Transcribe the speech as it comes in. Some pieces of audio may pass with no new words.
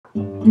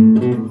Living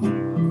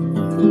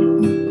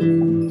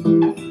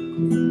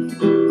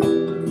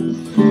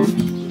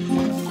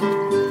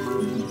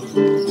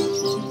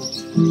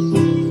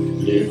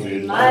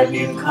my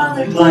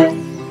bucolic life,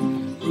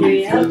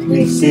 we have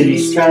big city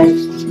strife.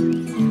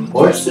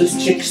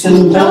 Horses, chicks,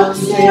 and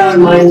dogs, they are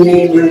my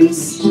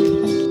neighbors.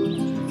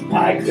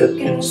 I cook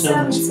and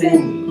some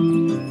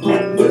spin,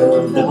 and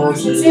move the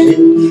horses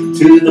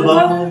into the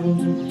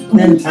barn.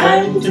 Then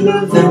time to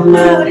move them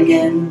out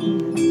again.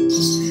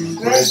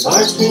 Grass,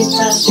 parsnip,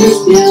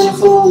 pastures,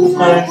 beautiful with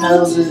my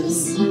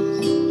houses.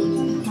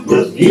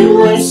 The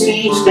view I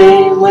see each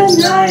day when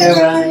I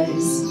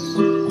arise.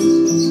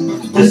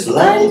 This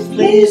life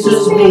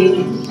pleases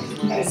me,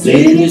 as it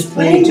is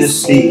plain to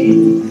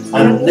see.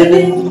 I'm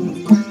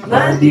living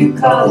my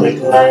bucolic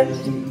life.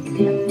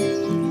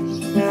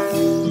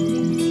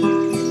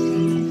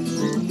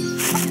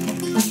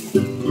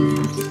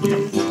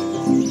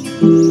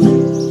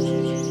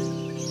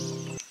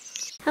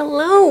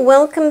 Hello,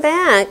 welcome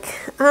back.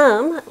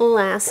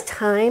 Last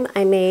time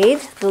I made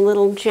the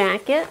little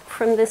jacket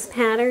from this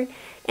pattern,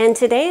 and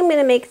today I'm going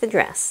to make the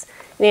dress.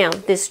 Now,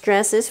 this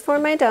dress is for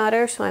my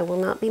daughter, so I will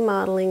not be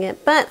modeling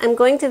it, but I'm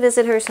going to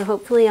visit her, so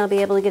hopefully I'll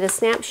be able to get a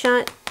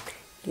snapshot.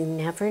 You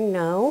never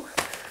know.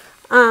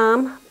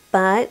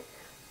 But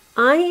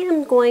I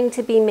am going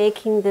to be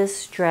making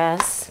this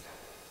dress,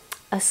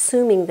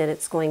 assuming that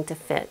it's going to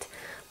fit.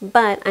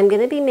 But I'm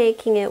going to be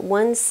making it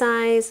one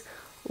size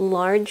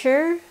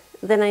larger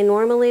than I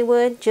normally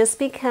would, just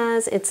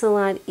because it's a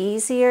lot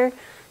easier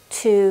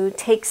to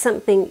take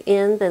something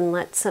in than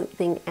let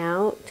something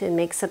out and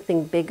make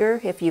something bigger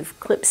if you've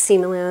clipped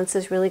seam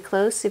allowances really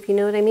close, if you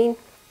know what I mean.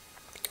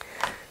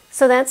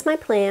 So that's my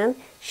plan.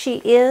 She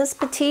is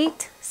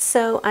petite,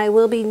 so I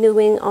will be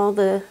doing all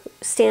the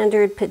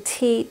standard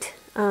petite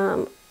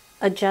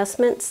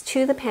adjustments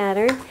to the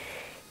pattern,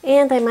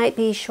 and I might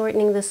be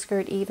shortening the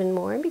skirt even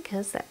more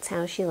because that's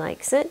how she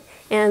likes it.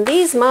 And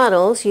these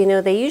models, you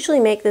know, they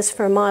usually make this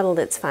for a model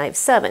that's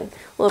 5'7".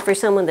 Well, for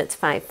someone that's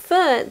 5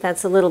 foot,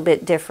 that's a little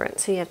bit different,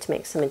 so you have to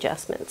make some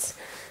adjustments.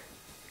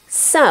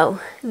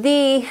 So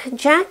the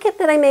jacket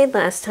that I made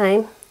last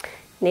time,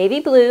 navy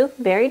blue,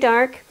 very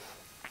dark,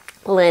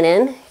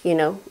 linen, you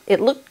know, it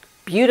looked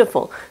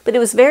beautiful, but it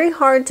was very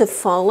hard to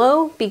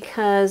follow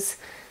because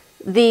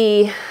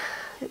the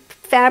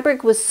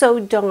fabric was so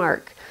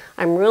dark.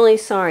 I'm really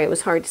sorry, it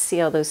was hard to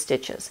see all those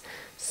stitches.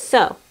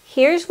 So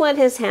here's what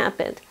has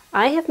happened.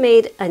 I have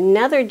made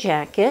another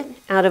jacket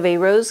out of a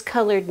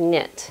rose-colored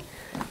knit.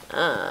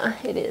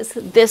 It is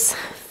this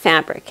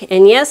fabric,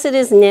 and yes, it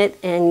is knit,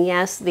 and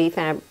yes, the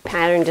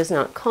pattern does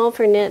not call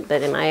for knit,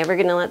 but am I ever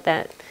going to let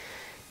that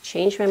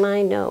change my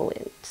mind? No,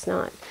 it's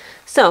not.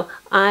 So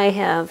I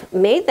have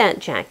made that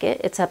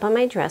jacket. It's up on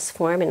my dress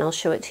form, and I'll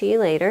show it to you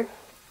later.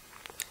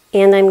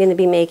 And I'm going to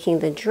be making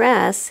the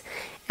dress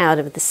out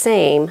of the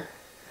same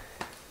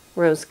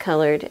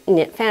rose-colored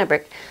knit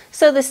fabric.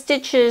 So the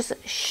stitches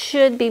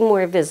should be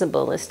more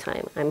visible this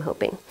time, I'm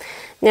hoping.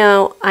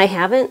 Now, I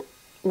haven't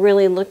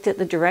really looked at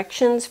the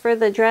directions for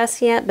the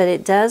dress yet, but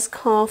it does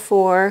call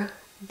for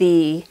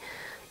the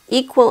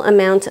equal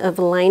amount of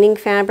lining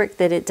fabric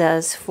that it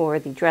does for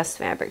the dress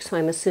fabric. So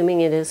I'm assuming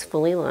it is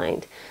fully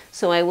lined.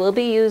 So I will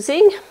be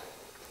using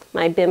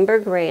my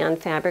Bimber Rayon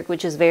fabric,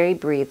 which is very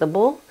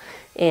breathable,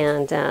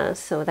 and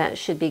so that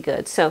should be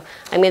good. So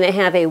I'm going to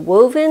have a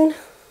woven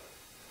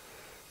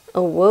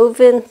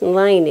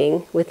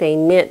lining with a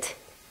knit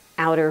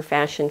outer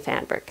fashion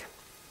fabric.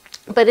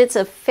 But it's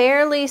a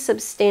fairly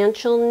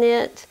substantial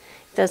knit.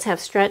 It does have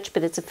stretch,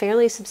 but it's a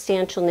fairly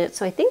substantial knit,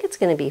 so I think it's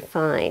going to be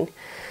fine.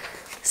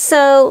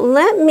 So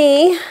let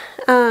me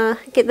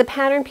get the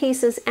pattern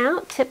pieces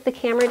out, tip the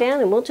camera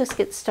down, and we'll just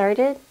get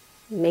started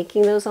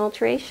making those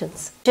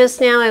alterations.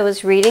 Just now I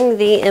was reading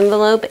the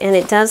envelope, and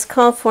it does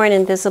call for an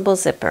invisible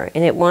zipper,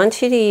 and it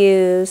wants you to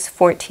use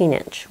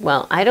 14-inch.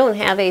 Well, I don't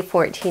have a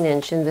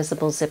 14-inch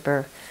invisible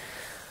zipper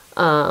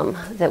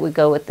that would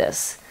go with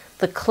this.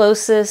 The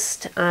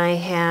closest I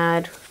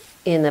had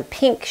in the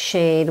pink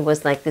shade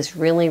was like this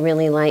really,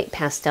 really light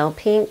pastel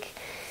pink,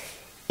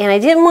 and I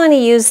didn't want to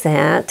use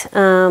that.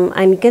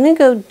 I'm going to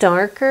go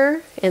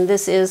darker, and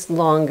this is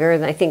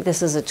longer. I think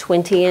this is a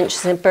 20-inch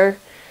zipper.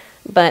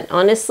 But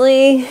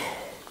honestly,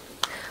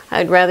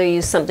 I'd rather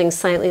use something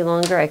slightly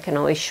longer. I can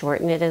always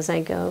shorten it as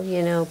I go,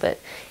 you know, but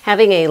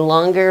having a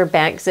longer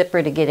back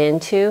zipper to get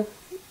into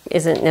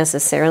isn't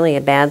necessarily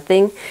a bad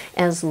thing,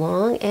 as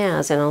long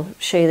as, and I'll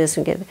show you this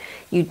again,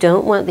 you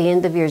don't want the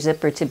end of your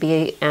zipper to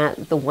be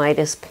at the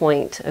widest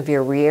point of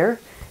your rear,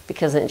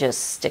 because it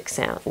just sticks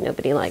out.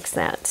 Nobody likes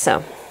that.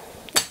 So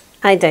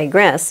I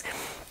digress.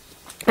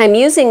 I'm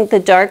using the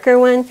darker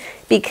one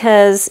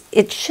because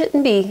it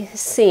shouldn't be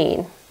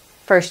seen,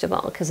 first of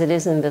all, because it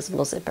is an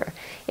invisible zipper.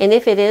 And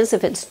if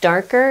it's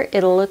darker,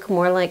 it'll look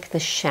more like the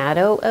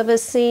shadow of a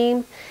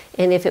seam.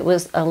 And if it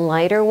was a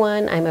lighter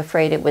one, I'm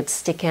afraid it would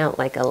stick out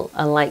like a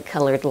light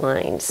colored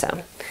line.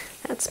 So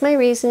that's my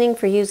reasoning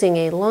for using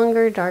a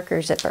longer,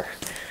 darker zipper.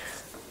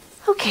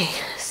 Okay,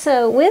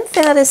 so with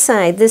that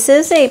aside, this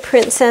is a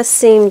princess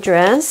seam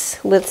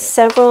dress with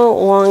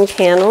several long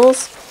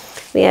panels.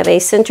 we have a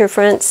center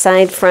front,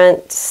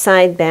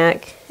 side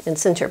back, and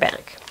center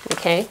back,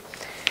 okay?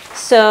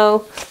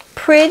 So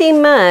pretty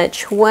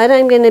much what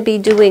I'm going to be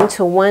doing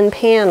to one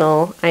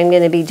panel, I'm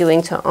going to be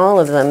doing to all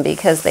of them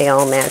because they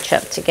all match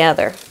up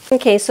together.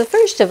 Okay, so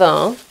first of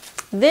all,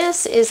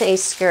 this is a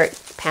skirt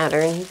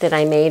pattern that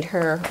I made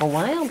her a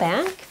while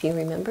back, if you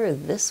remember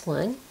this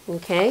one,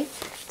 okay?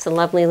 It's a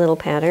lovely little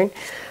pattern.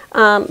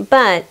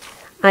 But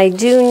I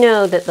do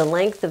know that the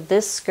length of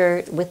this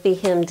skirt with the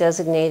hem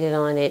designated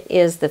on it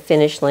is the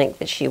finished length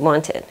that she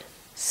wanted.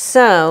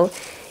 So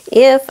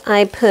if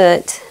I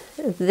put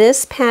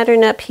this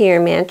pattern up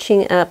here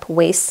matching up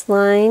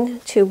waistline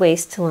to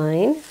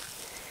waistline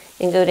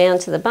and go down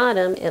to the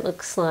bottom, it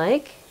looks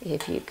like,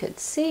 if you could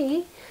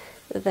see,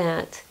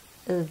 that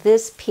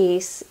this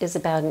piece is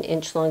about an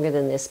inch longer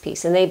than this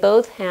piece. And they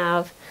both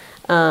have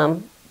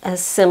a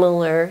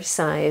similar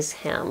size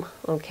hem,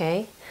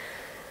 okay?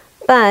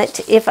 But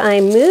if I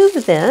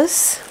move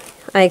this,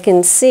 I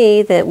can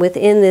see that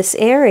within this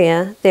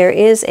area, there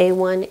is a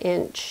 1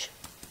 inch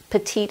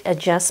petite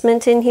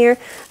adjustment in here.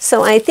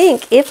 So I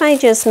think if I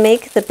just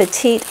make the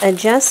petite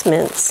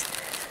adjustments,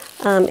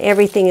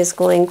 everything is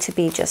going to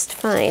be just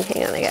fine.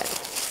 Hang on, I got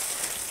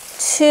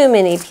too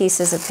many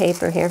pieces of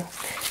paper here.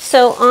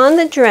 So on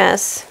the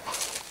dress,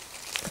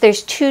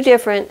 there's 2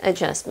 different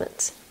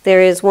adjustments.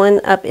 There is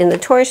one up in the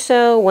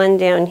torso, one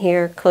down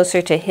here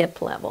closer to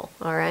hip level,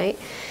 all right?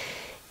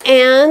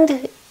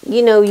 And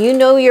you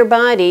know your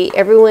body,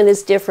 everyone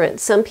is different.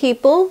 Some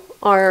people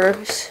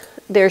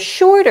they're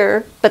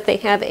shorter, but they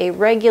have a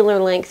regular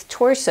length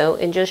torso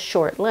and just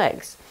short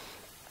legs.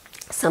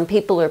 Some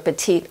people are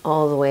petite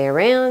all the way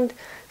around.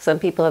 Some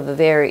people have a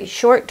very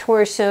short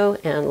torso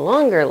and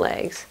longer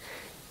legs.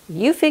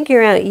 You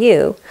figure out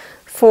you.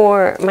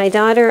 For my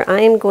daughter,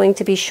 I am going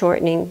to be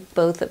shortening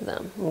both of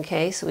them,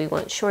 okay? So we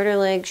want shorter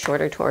legs,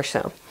 shorter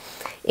torso.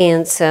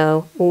 And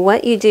so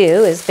what you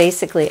do is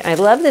basically, I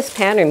love this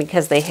pattern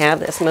because they have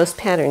this. Most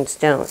patterns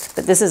don't,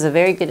 but this is a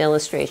very good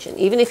illustration.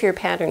 Even if your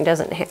pattern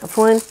doesn't have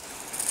one,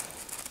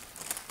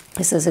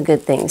 this is a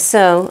good thing.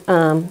 So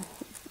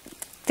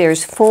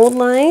there's fold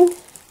line,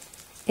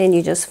 and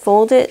you just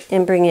fold it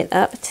and bring it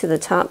up to the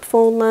top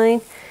fold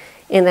line,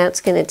 and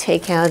that's going to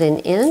take out an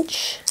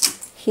inch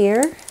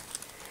here.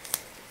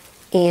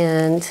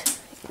 And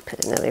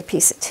put another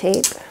piece of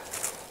tape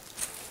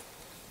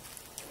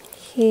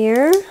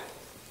here,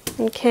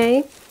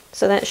 okay?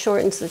 So that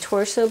shortens the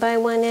torso by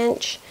 1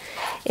 inch.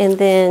 And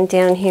then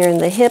down here in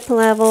the hip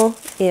level,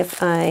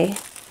 if I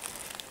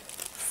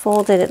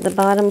fold it at the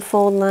bottom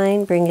fold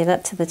line, bring it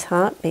up to the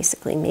top,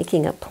 basically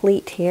making a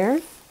pleat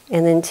here,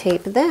 and then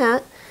tape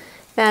that,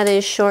 that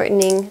is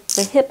shortening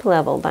the hip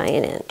level by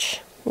 1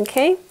 inch,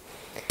 okay?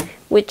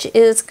 Which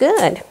is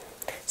good.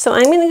 So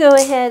I'm going to go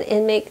ahead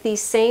and make these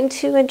same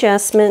 2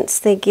 adjustments.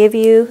 They give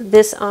you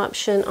this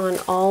option on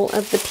all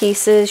of the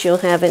pieces. You'll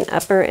have an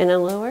upper and a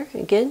lower.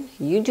 Again,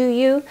 you do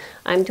you.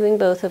 I'm doing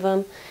both of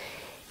them.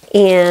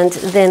 And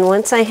then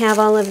once I have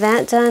all of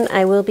that done,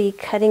 I will be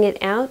cutting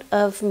it out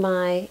of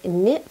my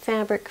knit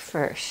fabric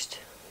first.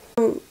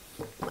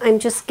 I'm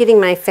just getting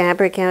my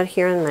fabric out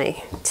here on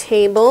my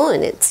table,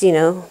 and it's,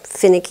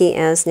 finicky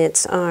as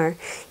knits are.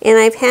 And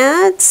I've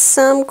had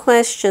some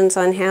questions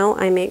on how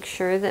I make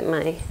sure that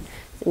my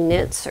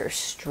knits are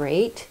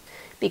straight,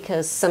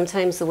 because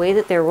sometimes the way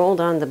that they're rolled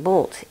on the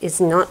bolt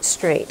is not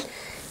straight,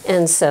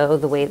 and so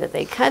the way that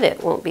they cut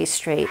it won't be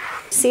straight.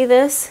 See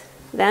this?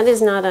 That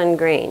is not on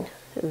grain.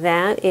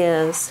 That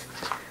is,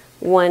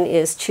 one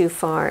is too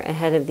far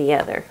ahead of the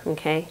other,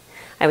 okay?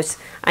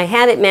 I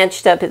had it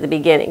matched up at the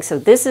beginning, so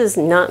this is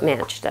not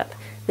matched up.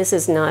 This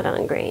is not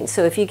on grain.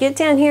 So if you get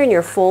down here and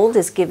your fold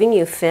is giving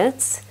you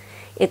fits,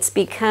 it's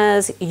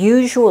because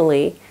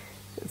usually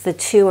the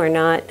 2 are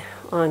not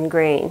on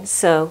grain.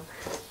 So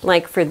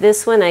like for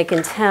this one, I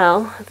can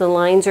tell the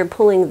lines are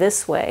pulling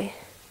this way.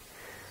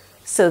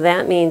 So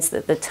that means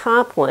that the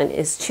top one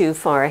is too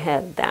far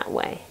ahead that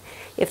way.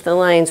 If the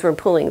lines were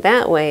pulling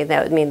that way,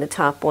 that would mean the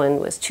top one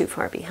was too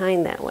far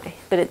behind that way.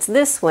 But it's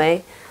this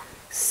way.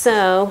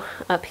 So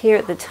up here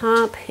at the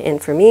top,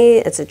 and for me,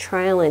 it's a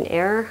trial and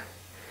error.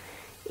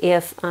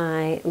 If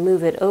I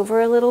move it over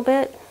a little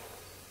bit,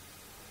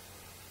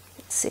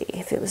 let's see,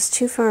 if it was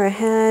too far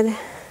ahead,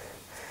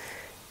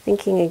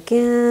 thinking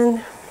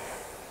again.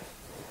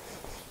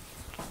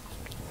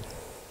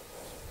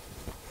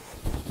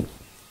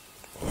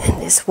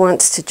 And this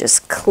wants to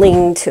just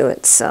cling to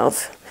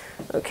itself.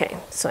 Okay,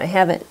 so I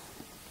have it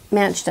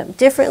matched up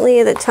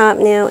differently at the top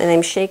now, and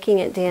I'm shaking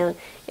it down,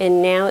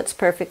 and now it's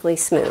perfectly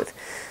smooth.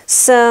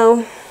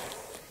 So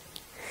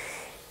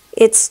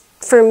it's,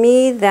 for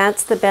me,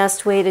 that's the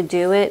best way to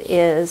do it,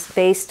 is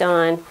based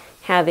on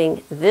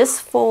having this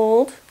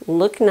fold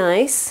look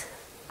nice,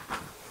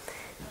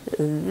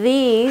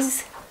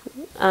 these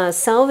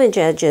selvage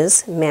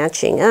edges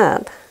matching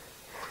up,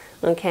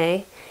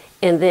 okay,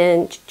 and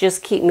then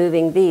just keep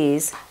moving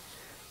these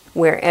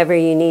wherever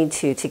you need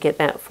to get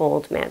that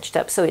fold matched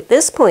up. So at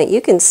this point,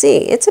 you can see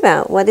it's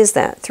about, what is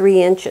that,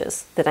 3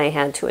 inches that I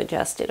had to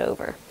adjust it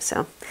over.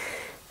 So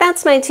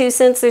That's my 2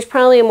 cents. There's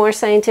probably a more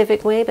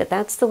scientific way, but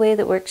that's the way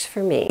that works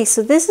for me. Okay,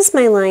 so this is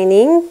my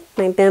lining,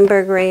 my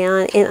Bemberg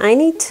rayon, and I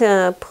need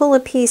to pull a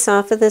piece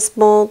off of this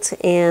bolt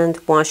and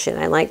wash it.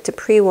 I like to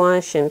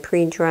pre-wash and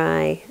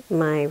pre-dry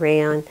my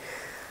rayon.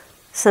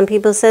 Some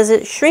people says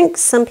it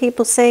shrinks, some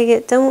people say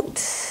it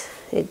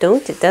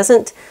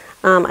doesn't.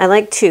 I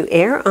like to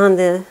err on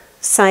the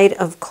side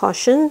of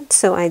caution,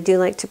 so I do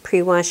like to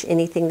pre-wash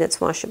anything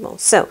that's washable.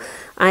 So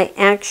I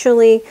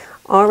actually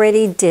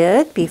already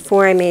did,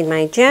 before I made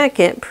my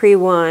jacket,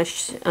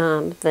 pre-wash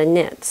the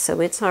knit, so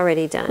it's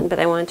already done. But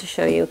I wanted to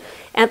show you,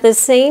 at the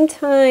same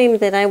time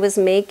that I was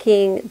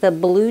making the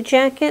blue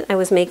jacket, I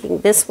was making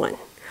this one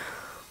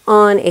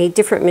on a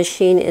different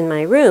machine in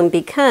my room,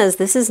 because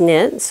this is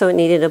knit, so it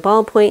needed a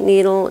ballpoint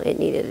needle, it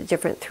needed a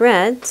different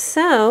thread.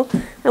 So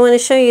I want to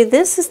show you,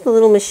 this is the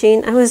little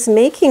machine I was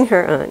making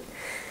her on.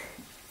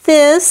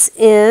 This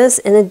is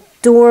an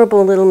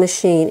adorable little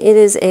machine. It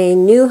is a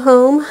New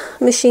Home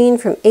machine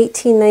from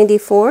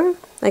 1894.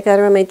 I got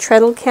her on my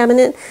treadle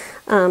cabinet.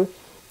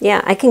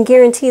 Yeah, I can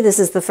guarantee this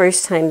is the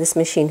first time this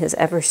machine has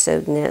ever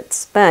sewed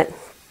knits, but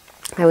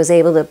I was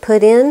able to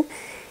put in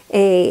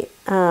a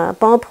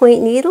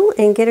ballpoint needle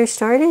and get her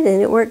started,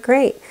 and it worked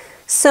great.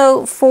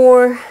 So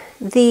for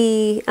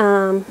the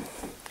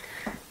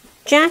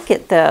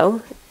jacket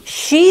though,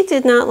 she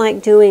did not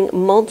like doing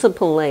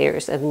multiple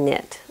layers of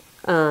knit.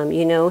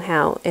 You know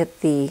how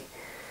at the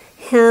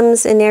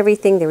hems and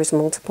everything there was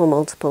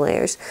multiple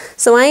layers.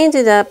 So I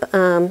ended up,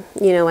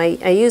 you know,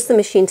 I used the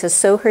machine to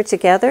sew her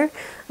together,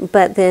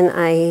 but then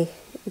I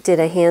did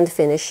a hand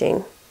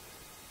finishing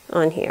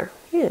on here,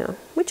 you know,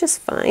 which is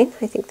fine.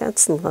 I think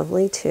that's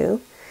lovely too.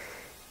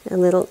 A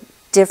little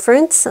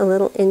difference, a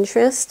little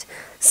interest.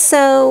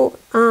 So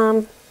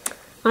I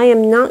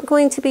am not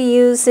going to be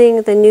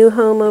using the New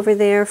Home over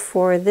there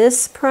for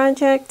this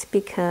project,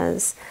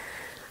 because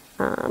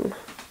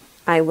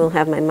I will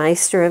have my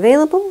Meister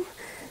available.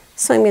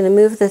 So I'm going to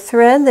move the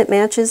thread that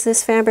matches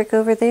this fabric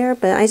over there,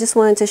 but I just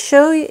wanted to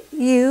show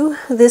you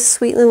this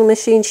sweet little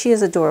machine. She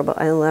is adorable.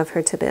 I love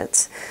her to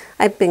bits.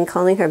 I've been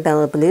calling her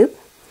Bella Blue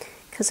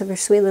because of her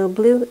sweet little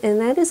blue,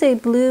 and that is a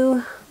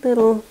blue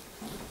little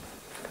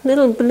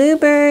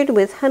bluebird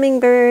with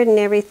hummingbird and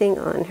everything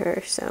on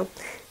her. So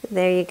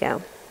there you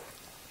go.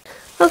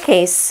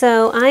 Okay,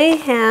 so I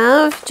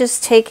have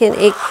just taken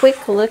a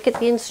quick look at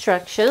the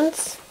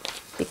instructions,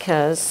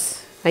 because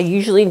I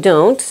usually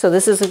don't, so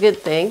this is a good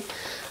thing.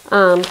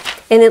 And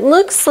it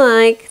looks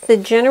like the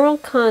general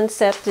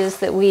concept is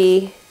that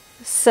we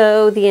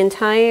sew the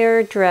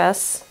entire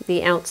dress,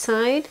 the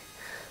outside,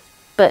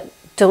 but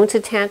don't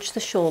attach the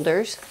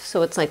shoulders,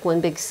 so it's like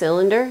one big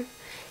cylinder,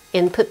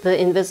 and put the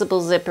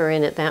invisible zipper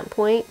in at that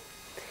point.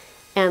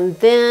 And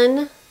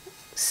then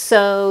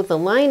sew the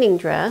lining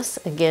dress,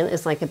 again,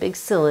 is like a big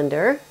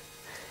cylinder.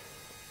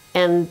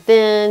 And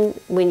then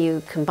when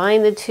you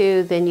combine the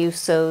two, then you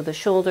sew the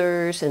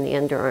shoulders and the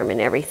underarm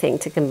and everything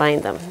to combine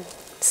them.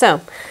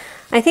 So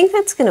I think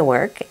that's going to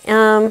work.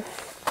 I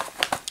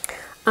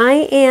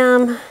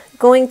am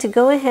going to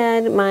go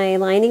ahead. My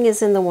lining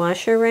is in the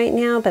washer right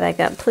now, but I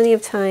got plenty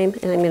of time,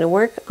 and I'm going to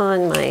work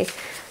on my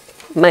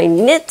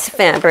knit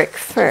fabric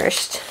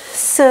first.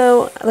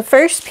 So the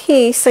first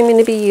piece I'm going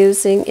to be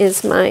using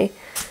is my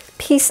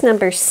piece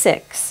number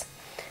 6.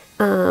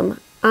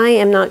 I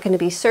am not going to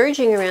be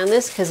serging around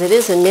this because it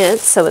is a knit,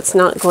 so it's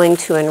not going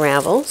to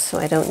unravel, so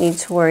I don't need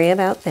to worry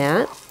about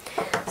that.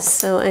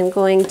 So I'm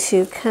going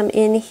to come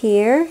in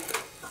here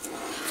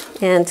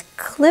and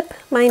clip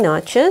my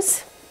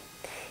notches,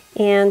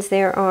 and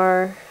there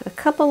are a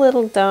couple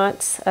little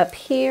dots up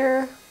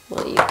here.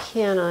 Well, you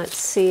cannot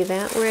see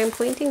that where I'm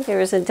pointing.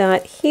 There is a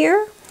dot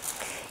here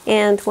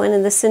and one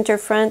in the center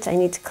front. I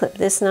need to clip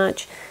this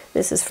notch.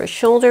 This is for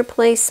shoulder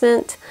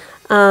placement.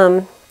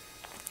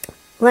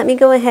 Let me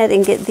go ahead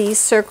and get these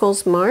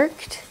circles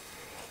marked.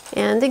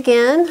 And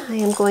again, I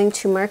am going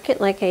to mark it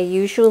like I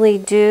usually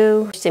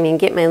do. I'm going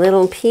to get my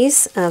little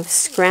piece of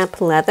scrap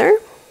leather,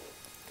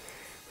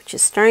 which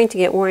is starting to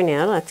get worn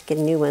out. I'll have to get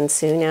a new one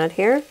soon out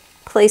here.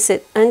 Place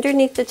it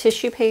underneath the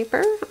tissue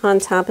paper on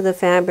top of the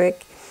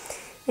fabric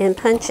and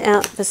punch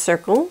out the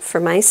circle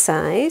for my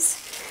size.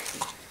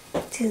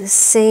 Do the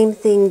same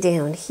thing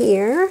down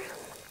here.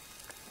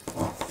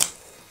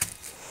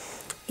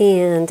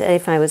 And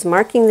if I was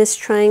marking this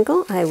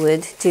triangle, I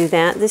would do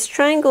that. This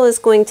triangle is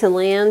going to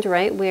land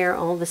right where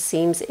all the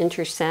seams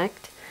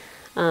intersect.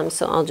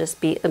 So I'll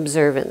just be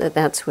observant that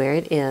that's where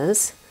it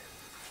is.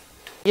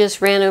 Just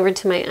ran over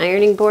to my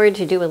ironing board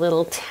to do a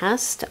little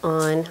test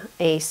on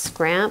a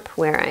scrap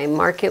where I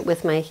mark it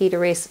with my heat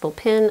erasable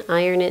pen,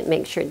 iron it,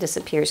 make sure it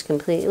disappears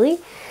completely.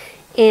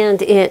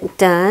 And it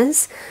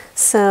does.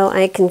 So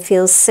I can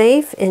feel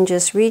safe in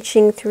just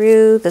reaching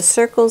through the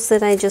circles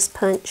that I just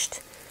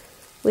punched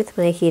with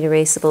my heat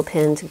erasable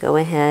pen to go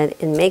ahead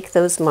and make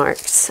those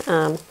marks.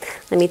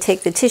 Let me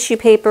take the tissue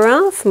paper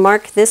off,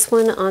 mark this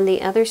one on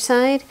the other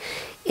side,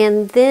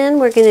 and then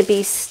we're going to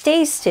be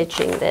stay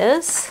stitching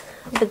this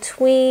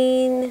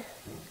between,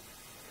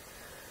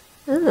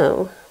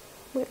 oh,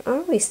 where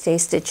are we stay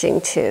stitching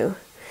to?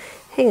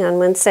 hang on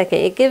one second.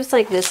 It gives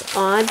like this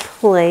odd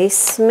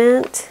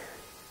placement.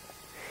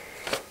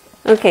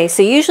 Okay,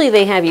 so usually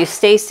they have you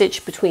stay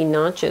stitch between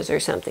notches or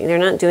something. They're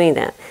not doing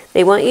that.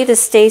 They want you to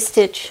stay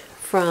stitch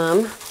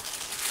from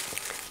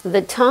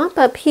the top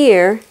up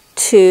here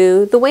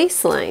to the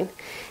waistline.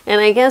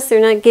 And I guess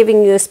they're not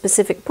giving you a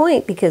specific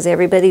point because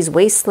everybody's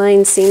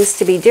waistline seems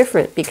to be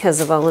different because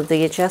of all of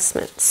the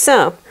adjustments.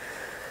 So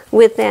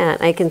with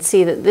that, I can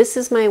see that this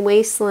is my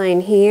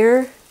waistline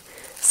here.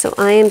 So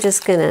I am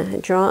just gonna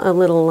draw a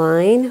little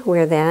line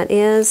where that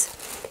is.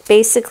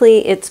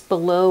 Basically, it's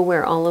below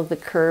where all of the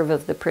curve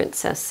of the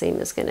princess seam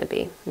is going to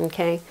be,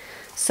 okay?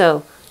 So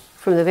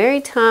from the very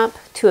top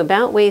to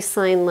about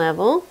waistline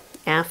level,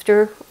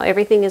 after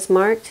everything is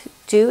marked,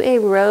 do a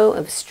row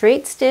of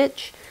straight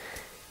stitch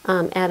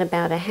at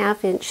about a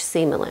 1/2 inch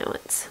seam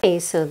allowance. Okay,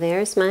 so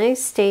there's my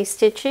stay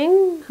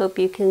stitching. Hope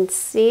you can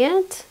see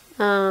it.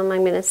 I'm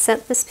going to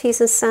set this piece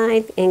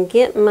aside and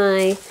get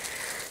my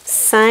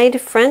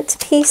side front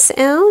piece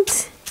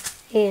out.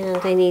 And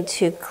I need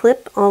to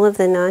clip all of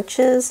the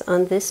notches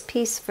on this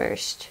piece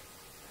first.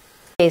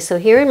 Okay, so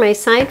here are my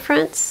side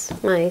fronts,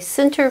 my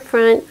center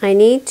front. I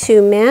need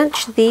to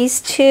match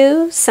these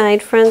two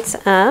side fronts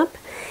up.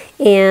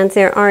 And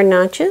there are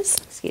notches,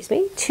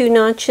 2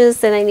 notches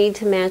that I need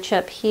to match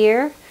up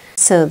here.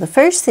 So the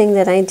first thing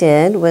that I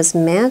did was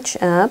match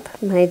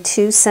up my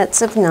 2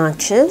 sets of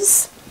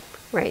notches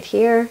right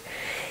here.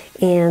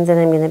 And then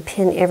I'm going to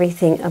pin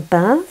everything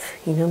above,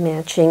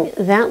 matching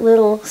that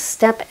little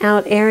step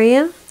out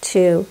area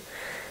to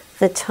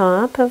the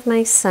top of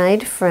my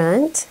side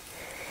front.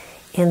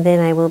 And then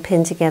I will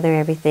pin together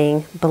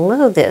everything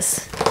below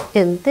this.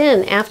 And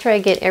then after I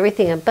get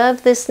everything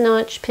above this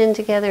notch pinned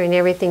together and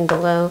everything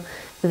below,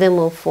 then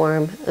we'll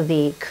form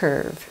the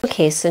curve.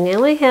 Okay, so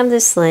now I have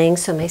this laying,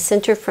 so my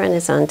center front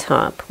is on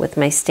top with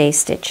my stay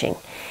stitching.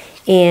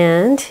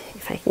 And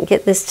if I can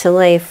get this to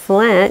lay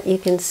flat, you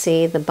can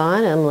see the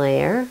bottom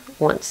layer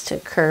wants to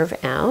curve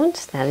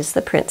out. That is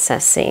the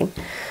princess seam.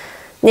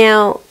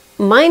 Now,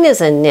 mine is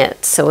a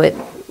knit, so it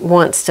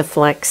wants to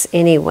flex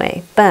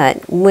anyway.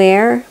 But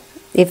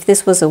if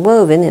this was a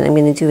woven, and I'm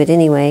going to do it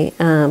anyway,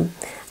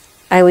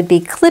 I would be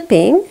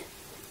clipping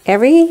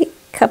every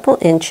couple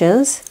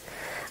inches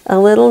a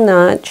little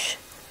notch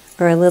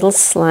or a little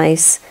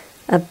slice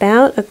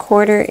about a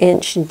 1/4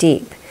 inch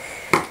deep.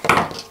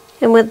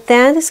 And what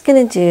that is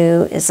going to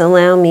do is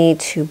allow me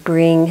to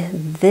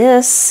bring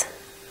this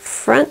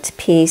front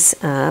piece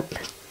up,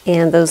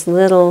 and those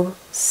little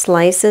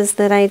slices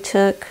that I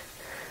took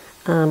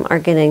are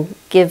going to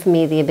give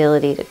me the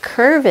ability to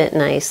curve it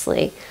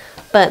nicely,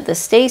 but the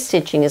stay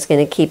stitching is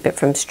going to keep it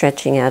from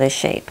stretching out of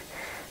shape.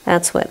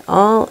 That's what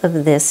all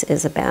of this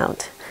is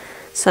about.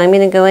 So I'm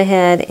going to go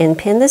ahead and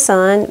pin this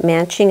on,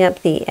 matching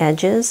up the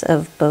edges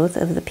of both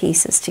of the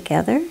pieces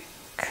together,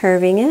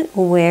 curving it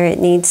where it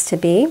needs to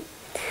be.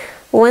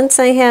 Once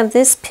I have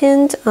this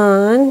pinned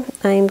on,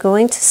 I'm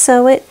going to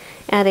sew it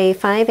at a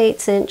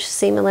 5/8 inch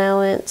seam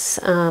allowance,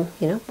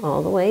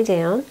 all the way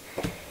down.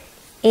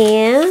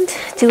 And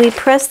do we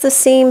press the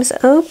seams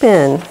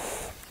open?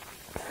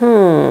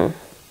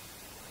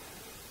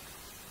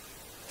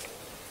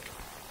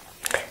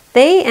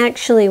 They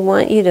actually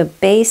want you to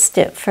baste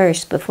it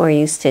first before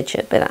you stitch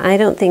it, but I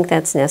don't think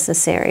that's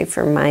necessary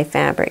for my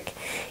fabric.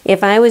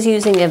 If I was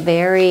using a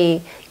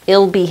very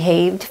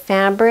ill-behaved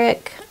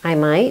fabric, I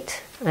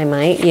might,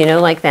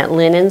 like that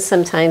linen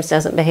sometimes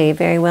doesn't behave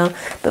very well.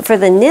 But for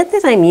the knit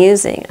that I'm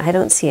using, I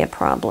don't see a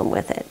problem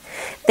with it.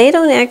 They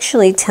don't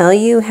actually tell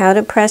you how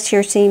to press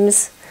your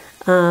seams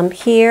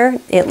here.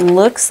 It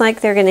looks like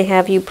they're going to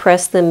have you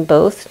press them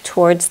both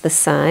towards the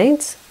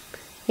sides,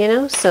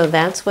 so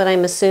that's what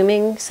I'm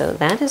assuming. So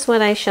that is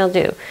what I shall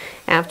do.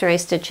 After I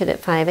stitch it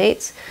at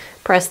 5/8,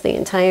 press the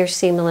entire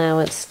seam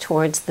allowance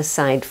towards the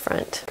side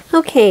front.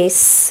 Okay,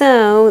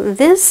 so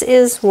this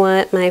is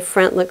what my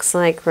front looks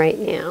like right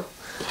now.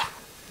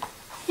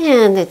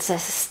 And it's a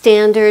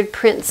standard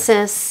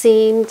princess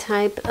seam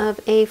type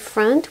of a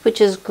front, which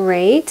is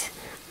great.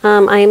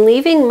 I'm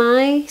leaving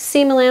my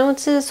seam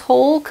allowances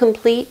whole,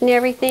 complete, and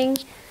everything.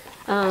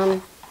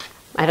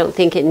 I don't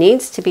think it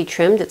needs to be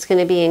trimmed. It's going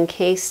to be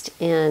encased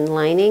in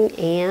lining,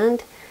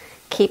 and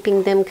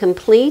keeping them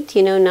complete,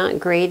 not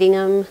grading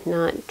them,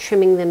 not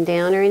trimming them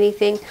down or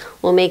anything,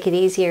 will make it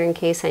easier in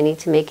case I need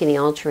to make any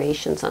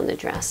alterations on the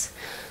dress.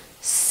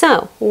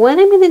 So what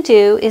I'm going to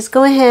do is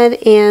go ahead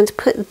and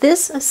put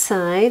this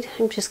aside.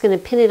 I'm just going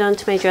to pin it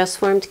onto my dress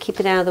form to keep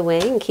it out of the way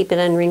and keep it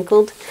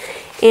unwrinkled,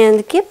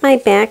 and get my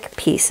back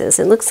pieces.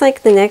 It looks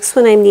like the next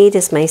one I need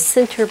is my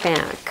center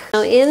back.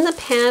 Now in the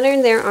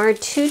pattern there are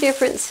 2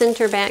 different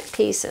center back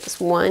pieces.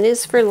 One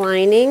is for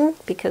lining,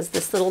 because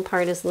this little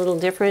part is a little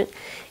different,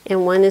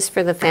 and one is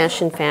for the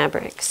fashion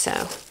fabric. So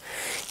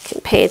you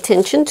can pay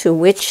attention to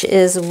which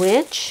is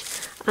which.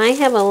 I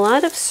have a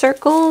lot of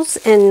circles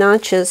and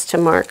notches to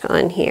mark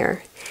on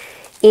here.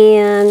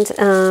 And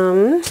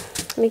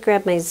let me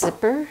grab my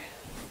zipper.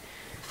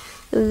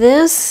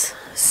 This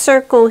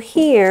circle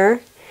here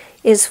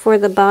is for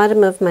the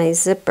bottom of my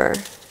zipper.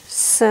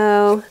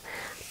 So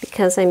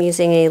because I'm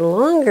using a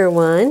longer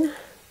one,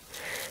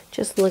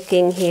 Just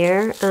looking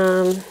here.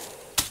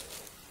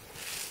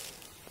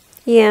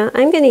 Yeah,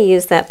 I'm going to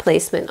use that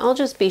placement. I'll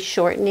just be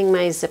shortening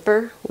my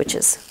zipper, which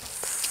is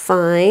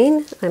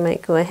fine. I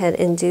might go ahead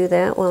and do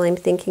that while I'm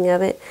thinking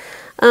of it.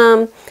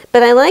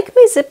 But I like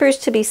my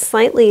zippers to be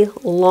slightly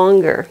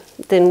longer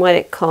than what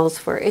it calls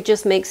for. It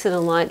just makes it a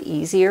lot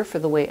easier for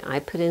the way I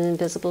put in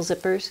invisible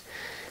zippers.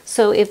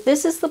 So if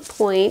this is the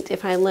point,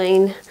 if I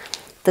line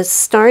the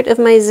start of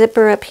my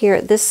zipper up here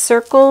at this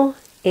circle,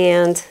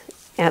 and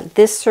at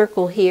this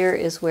circle here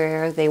is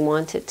where they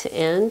want it to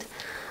end,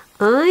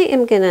 I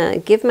am going to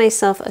give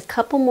myself a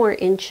couple more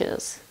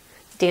inches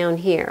down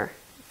here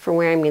for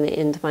where I'm going to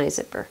end my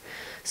zipper.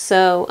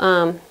 So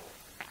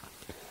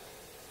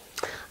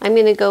I'm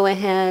going to go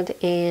ahead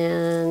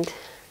and,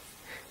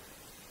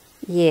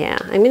 yeah,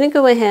 I'm going to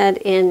go ahead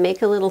and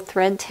make a little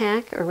thread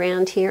tack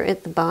around here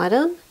at the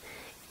bottom,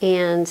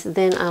 and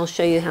then I'll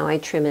show you how I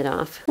trim it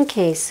off.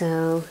 Okay,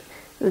 so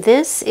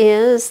this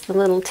is the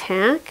little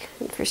tack.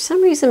 For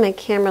some reason my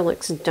camera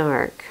looks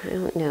dark. I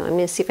don't know. I'm going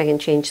to see if I can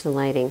change the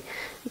lighting.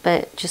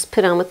 But just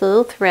put on with a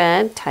little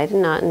thread, tied a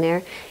knot in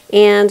there.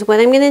 And what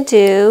I'm going to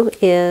do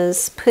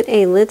is put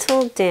a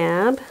little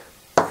dab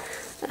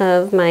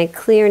of my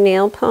clear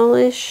nail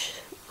polish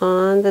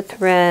on the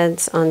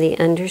threads on the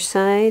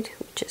underside,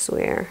 which is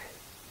where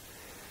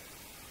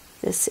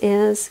this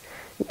is,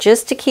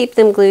 just to keep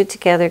them glued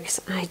together,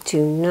 because I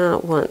do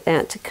not want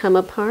that to come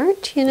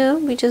apart. You know,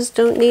 we just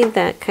don't need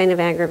that kind of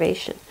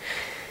aggravation.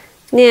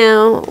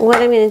 Now, what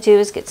I'm going to do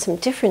is get some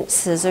different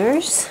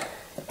scissors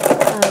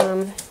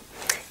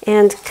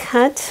and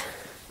cut,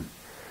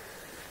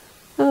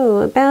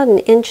 about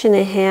 1.5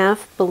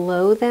 inches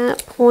below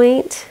that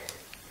point,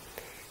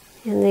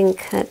 and then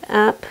cut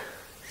up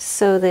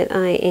so that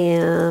I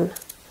am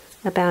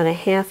about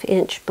 1/2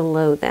 inch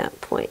below that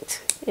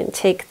point, and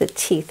take the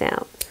teeth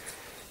out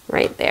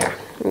right there.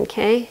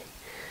 Okay,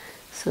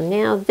 so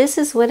now this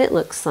is what it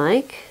looks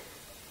like.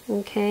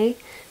 Okay,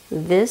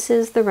 this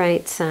is the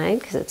right side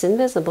because it's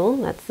invisible.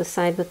 That's the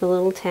side with the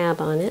little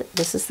tab on it.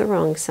 This is the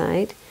wrong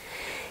side.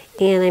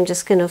 And I'm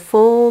just going to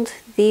fold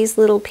these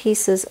little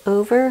pieces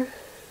over.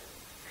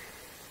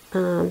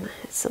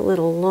 It's a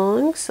little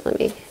long, so let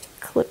me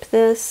clip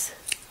this.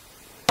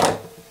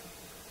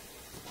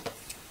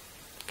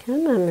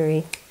 Come on,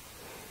 Marie.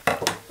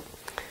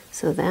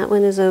 So that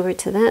one is over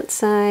to that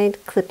side,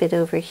 clip it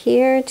over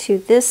here to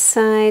this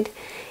side,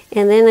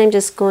 and then I'm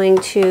just going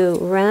to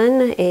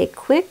run a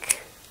quick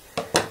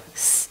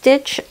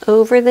stitch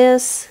over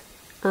this.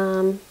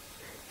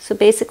 So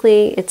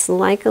basically it's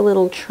like a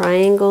little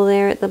triangle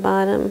there at the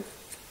bottom.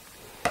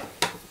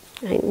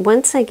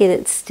 Once I get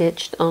it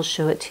stitched, I'll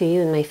show it to you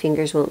and my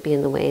fingers won't be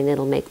in the way and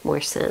it'll make more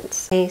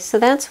sense. Okay, so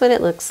that's what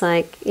it looks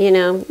like. You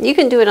know, you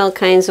can do it all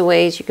kinds of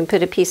ways. You can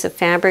put a piece of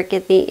fabric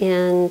at the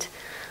end.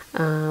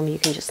 You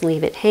can just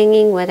leave it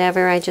hanging,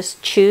 whatever. I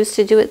just choose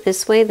to do it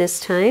this way this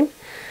time.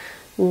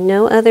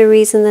 No other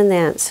reason than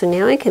that. So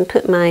now I can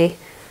put my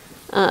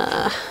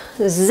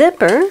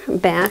zipper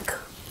back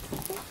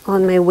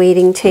on my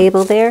waiting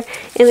table there.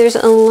 And there's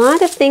a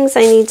lot of things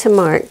I need to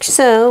mark.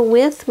 So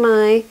with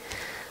my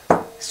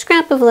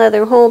scrap of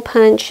leather hole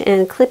punch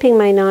and clipping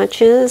my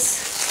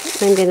notches,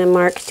 I'm going to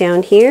mark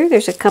down here.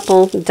 There's a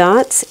couple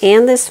dots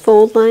and this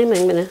fold line.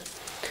 I'm going to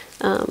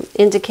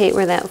indicate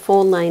where that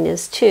fold line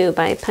is too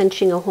by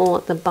punching a hole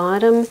at the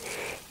bottom,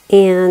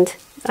 and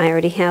I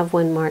already have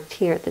one marked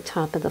here at the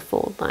top of the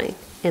fold line,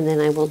 and then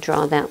I will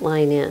draw that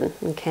line in.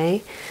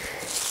 Okay,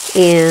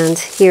 and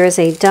here is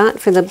a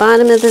dot for the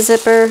bottom of the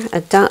zipper,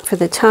 a dot for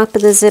the top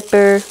of the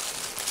zipper,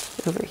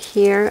 over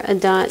here a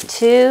dot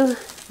too.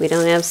 We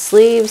don't have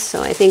sleeves,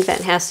 so I think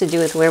that has to do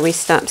with where we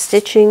stop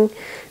stitching.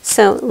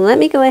 So let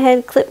me go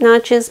ahead, clip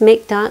notches,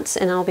 make dots,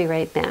 and I'll be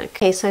right back.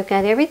 Okay, so I've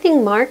got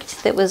everything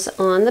marked that was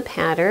on the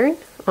pattern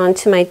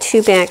onto my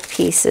 2 back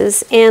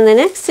pieces, and the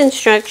next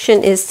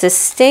instruction is to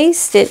stay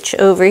stitch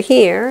over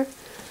here.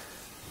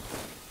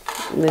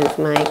 Move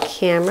my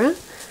camera.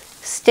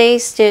 Stay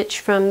stitch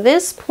from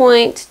this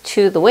point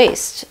to the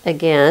waist.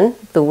 Again,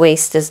 the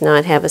waist does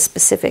not have a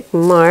specific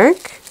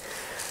mark.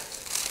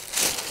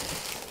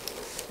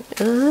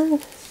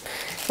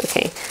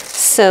 Okay,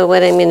 so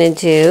what I'm going to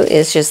do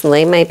is just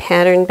lay my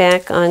pattern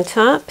back on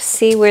top,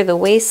 see where the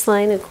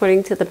waistline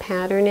according to the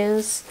pattern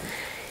is,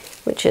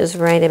 which is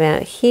right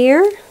about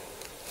here.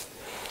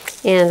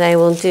 And I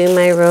will do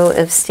my row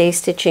of stay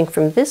stitching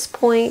from this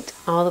point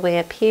all the way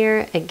up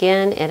here,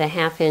 again at a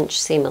 1/2 inch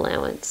seam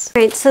allowance.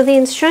 All right, so the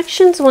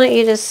instructions want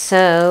you to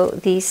sew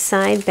the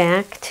side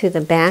back to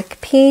the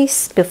back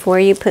piece before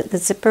you put the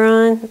zipper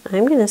on.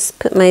 I'm going to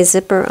put my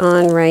zipper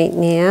on right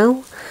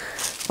now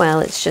while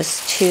it's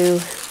just two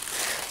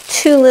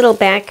little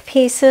back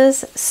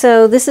pieces.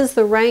 So this is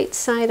the right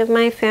side of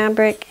my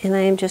fabric, and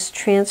I am just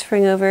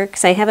transferring over,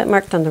 because I have it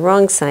marked on the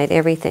wrong side,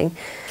 everything.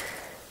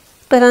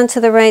 But onto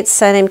the right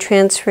side, I'm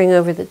transferring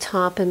over the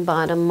top and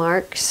bottom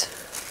marks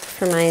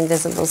for my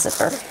invisible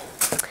zipper.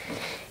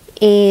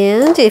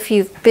 And if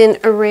you've been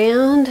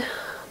around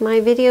my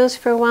videos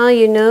for a while,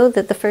 you know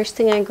that the first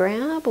thing I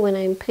grab when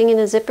I'm putting in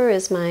a zipper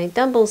is my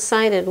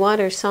double-sided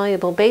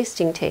water-soluble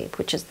basting tape,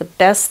 which is the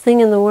best thing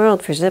in the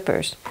world for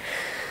zippers.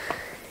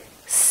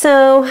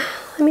 So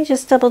let me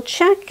just double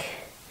check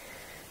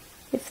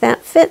if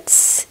that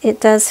fits. It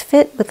does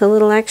fit with a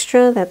little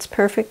extra. That's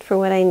perfect for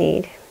what I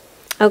need.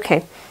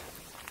 Okay,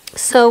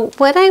 so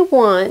what I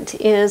want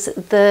is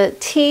the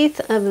teeth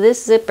of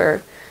this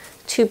zipper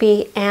to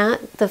be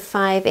at the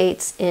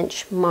 5/8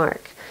 inch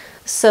mark,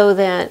 so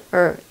that,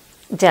 or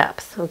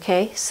depth,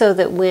 okay, so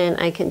that when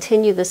I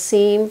continue the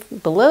seam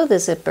below the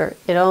zipper,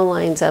 it all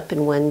lines up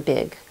in one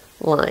big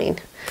line.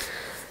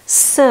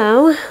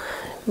 So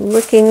I'm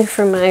looking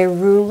for my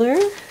ruler.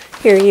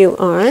 Here you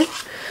are.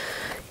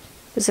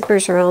 The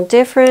zippers are all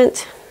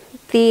different.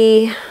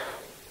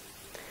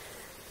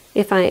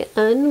 If I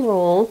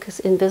unroll, because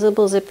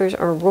invisible zippers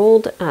are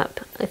rolled up,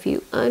 if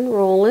you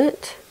unroll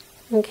it,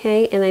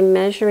 okay, and I'm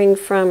measuring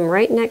from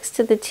right next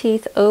to the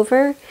teeth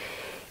over,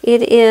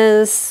 it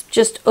is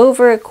just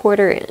over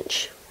 1/4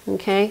 inch,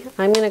 okay?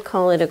 I'm going to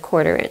call it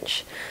 1/4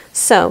 inch.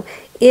 So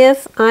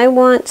if I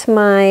want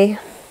my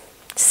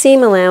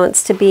seam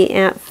allowance to be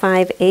at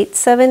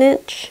 5/8 of an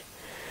inch,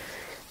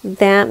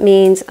 that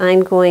means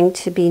I'm going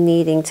to be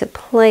needing to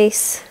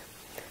place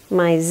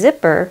my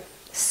zipper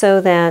so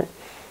that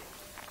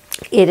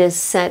it is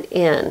set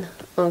in,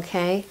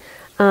 okay?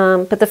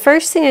 But the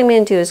first thing I'm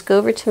going to do is go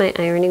over to my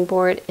ironing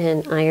board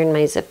and iron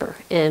my zipper.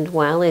 And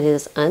while it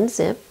is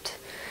unzipped,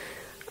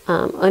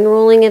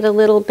 unrolling it a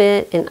little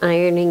bit and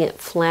ironing it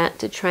flat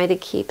to try to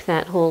keep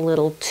that whole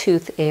little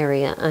tooth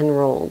area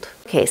unrolled.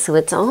 Okay, so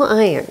it's all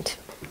ironed.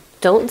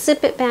 Don't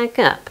zip it back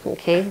up,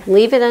 okay?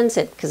 Leave it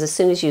unzipped, because as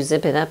soon as you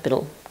zip it up,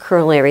 it'll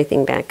curl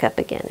everything back up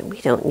again, and we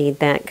don't need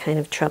that kind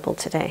of trouble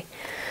today.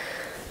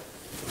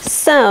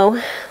 So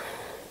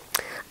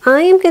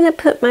I am going to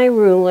put my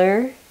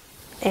ruler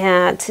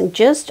at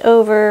just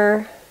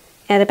over,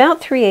 at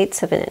about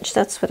 3/8 of an inch.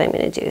 That's what I'm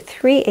going to do,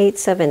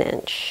 3/8 of an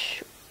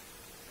inch.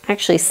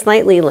 Actually,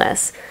 slightly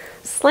less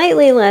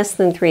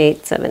than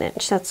 3/8 of an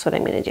inch. That's what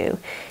I'm going to do.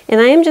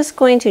 And I am just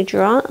going to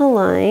draw a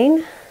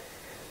line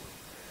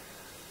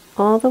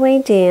all the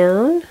way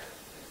down.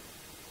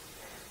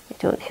 I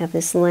don't have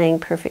this laying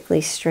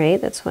perfectly straight.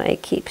 That's why I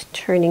keep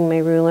turning my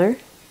ruler.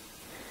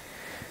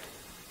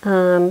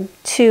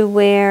 To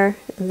where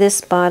this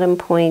bottom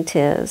point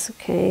is.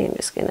 Okay, I'm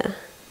just going to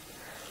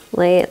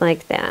lay it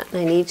like that.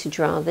 I need to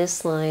draw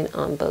this line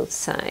on both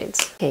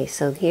sides. Okay,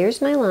 so here's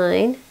my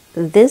line.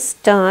 This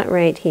dot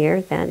right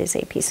here, that is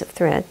a piece of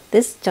thread.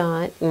 This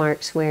dot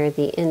marks where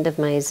the end of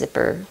my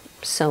zipper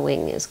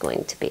sewing is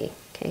going to be.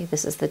 Okay,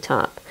 this is the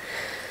top.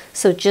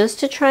 So just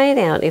to try it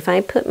out, if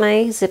I put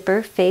my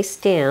zipper face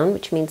down,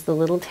 which means the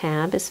little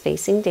tab is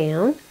facing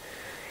down,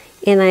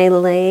 and I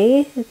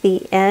lay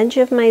the edge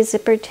of my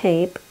zipper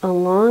tape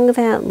along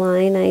that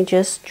line I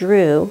just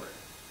drew,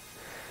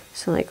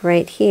 so like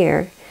right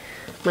here,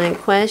 my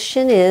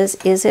question is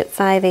it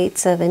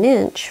 5/8 of an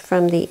inch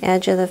from the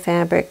edge of the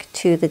fabric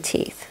to the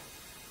teeth?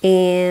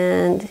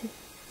 And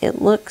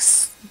it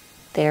looks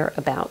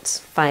thereabouts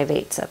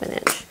 5/8 of an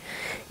inch.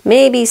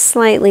 Maybe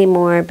slightly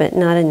more, but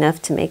not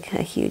enough to make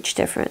a huge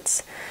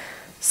difference.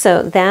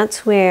 So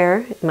that's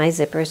where my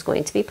zipper is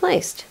going to be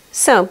placed.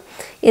 So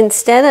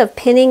instead of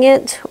pinning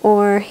it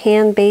or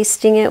hand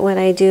basting it, what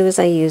I do is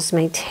I use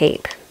my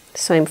tape.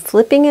 So I'm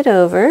flipping it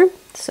over,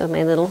 so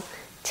my little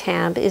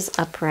tab is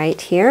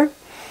upright here.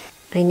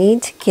 I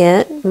need to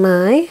get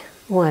my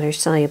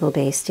water-soluble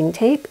basting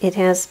tape. It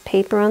has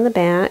paper on the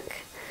back.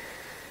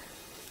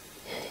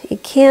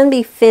 It can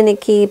be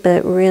finicky,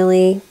 but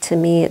really, to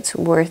me, it's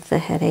worth the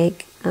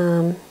headache.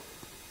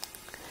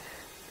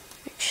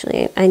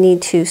 Actually, I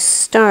need to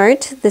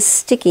start the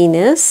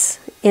stickiness,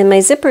 and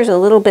my zipper's a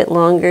little bit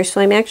longer, so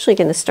I'm actually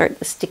going to start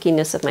the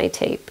stickiness of my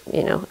tape,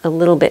 you know, a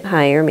little bit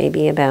higher,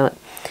 maybe about,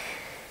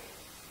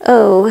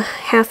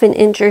 half an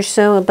inch or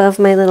so above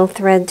my little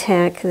thread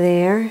tack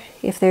there.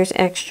 If there's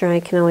extra, I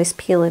can always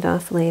peel it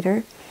off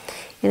later.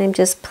 And I'm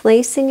just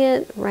placing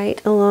it right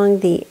along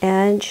the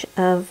edge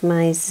of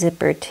my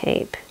zipper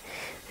tape.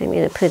 I'm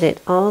going to put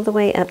it all the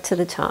way up to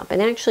the top.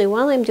 And actually,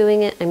 while I'm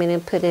doing it, I'm going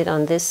to put it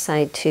on this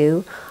side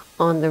too,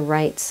 on the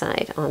right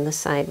side, on the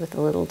side with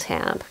the little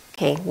tab.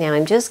 Okay, now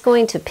I'm just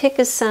going to pick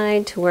a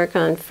side to work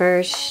on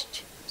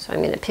first. So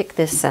I'm going to pick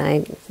this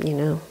side, you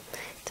know,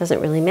 it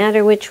doesn't really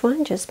matter which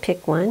one, just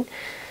pick one.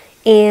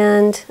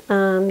 And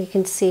you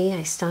can see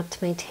I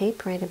stopped my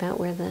tape right about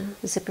where the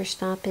zipper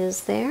stop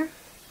is there.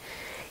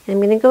 I'm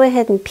going to go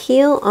ahead and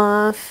peel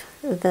off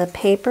the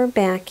paper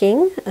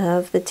backing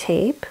of the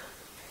tape.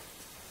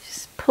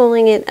 Just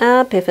pulling it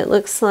up. If it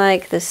looks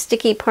like the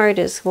sticky part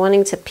is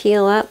wanting to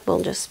peel up,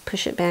 we'll just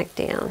push it back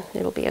down.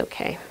 It'll be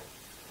okay.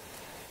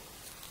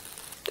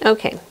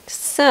 Okay,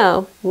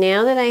 so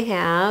now that I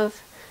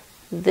have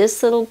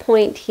this little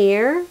point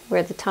here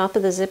where the top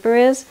of the zipper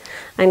is,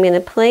 I'm going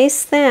to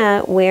place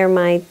that where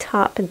my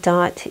top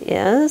dot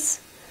is.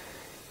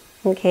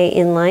 Okay,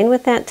 in line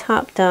with that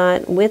top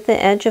dot, with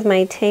the edge of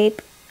my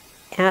tape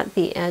at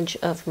the edge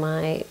of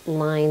my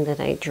line that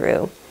I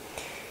drew.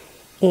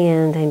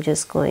 And I'm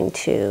just going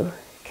to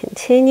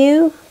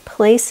continue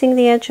placing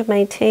the edge of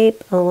my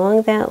tape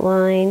along that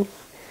line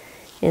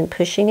and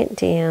pushing it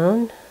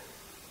down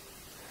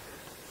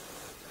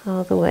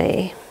all the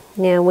way.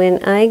 Now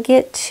when I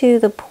get to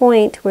the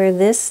point where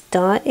this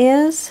dot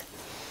is,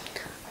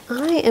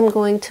 I am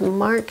going to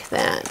mark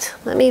that.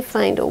 Let me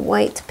find a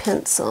white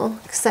pencil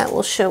because that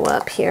will show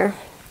up here.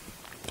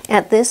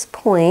 At this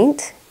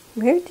point,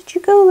 where did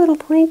you go, little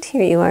point?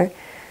 Here you are.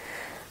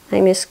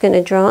 I'm just going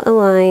to draw a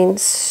line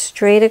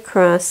straight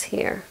across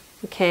here,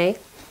 okay?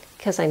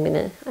 Because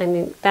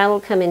that'll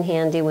come in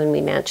handy when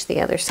we match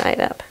the other side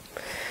up.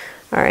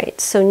 All right,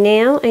 so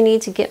now I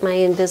need to get my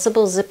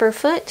invisible zipper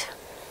foot.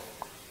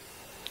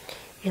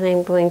 And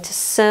I'm going to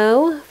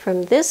sew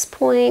from this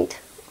point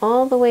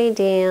all the way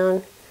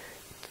down,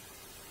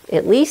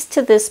 at least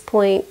to this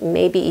point,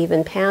 maybe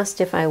even past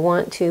if I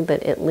want to,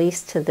 but at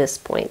least to this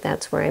point.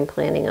 That's where I'm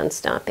planning on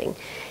stopping.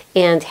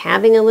 And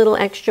having a little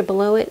extra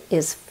below it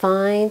is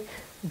fine.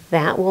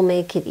 That will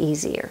make it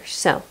easier.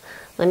 So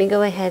let me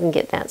go ahead and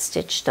get that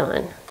stitched on.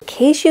 In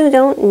case you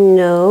don't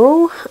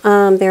know,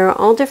 there are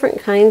all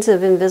different kinds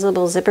of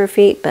invisible zipper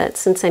feet, but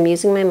since I'm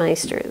using my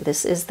Meister,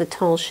 this is the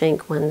tall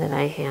shank one that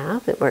I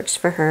have. It works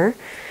for her.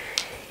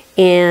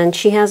 And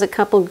she has a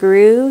couple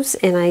grooves,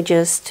 and I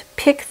just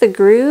pick the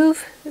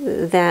groove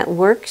that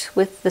works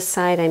with the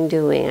side I'm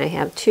doing. I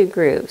have 2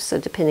 grooves, so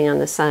depending on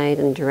the side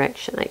and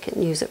direction, I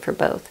can use it for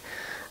both.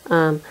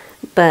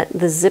 But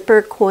the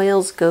zipper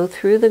coils go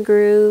through the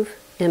groove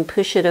and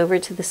push it over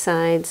to the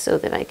side so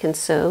that I can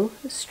sew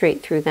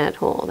straight through that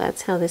hole.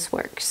 That's how this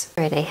works.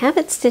 All right, I have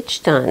it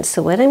stitched on.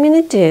 So what I'm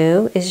going to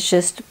do is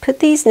just put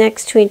these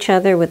next to each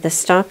other with the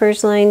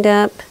stoppers lined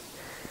up.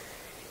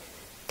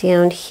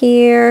 Down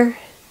here,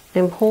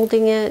 I'm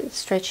holding it,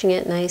 stretching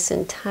it nice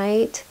and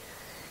tight.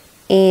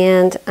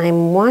 And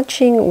I'm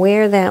watching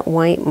where that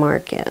white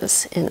mark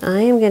is. And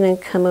I am going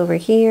to come over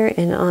here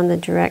and on the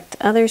direct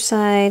other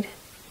side,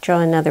 draw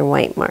another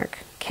white mark,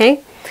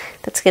 okay?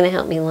 That's going to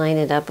help me line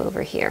it up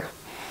over here.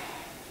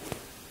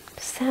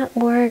 Does that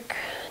work?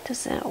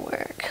 Does that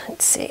work?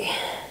 Let's see.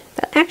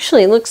 That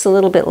actually looks a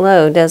little bit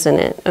low, doesn't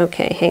it?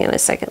 Okay, hang on a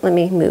second. Let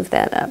me move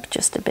that up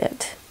just a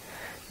bit.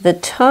 The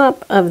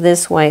top of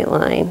this white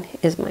line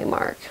is my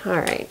mark. All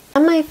right.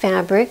 On my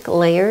fabric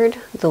layered,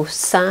 the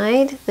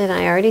side that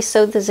I already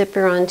sewed the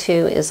zipper onto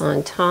is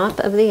on top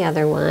of the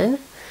other one.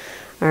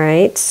 All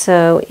right,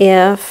 so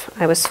if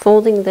I was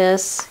folding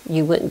this,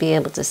 you wouldn't be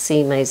able to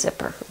see my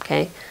zipper,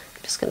 okay?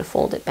 I'm just going to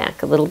fold it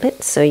back a little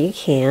bit so you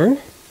can.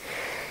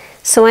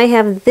 So I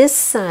have this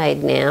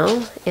side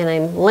now, and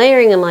I'm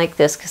layering them like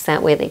this because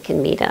that way they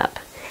can meet up.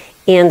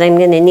 And I'm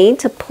going to need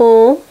to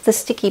pull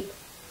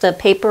the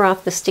paper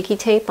off the sticky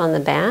tape on the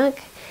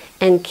back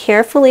and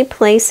carefully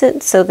place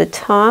it so the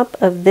top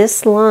of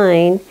this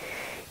line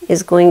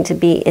is going to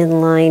be in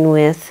line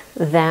with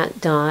that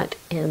dot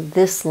and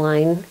this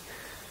line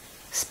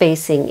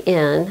spacing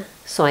in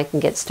so I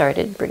can get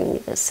started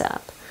bringing this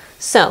up.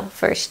 So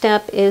first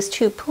step is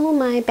to pull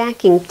my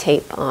backing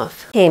tape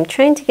off. Okay, I'm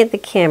trying to get the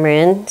camera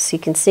in so you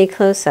can see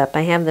close up.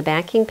 I have the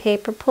backing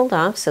paper pulled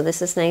off, so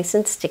this is nice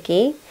and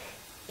sticky.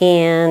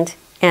 And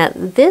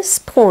at this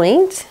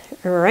point,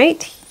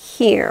 right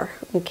here,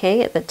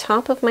 okay, at the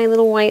top of my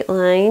little white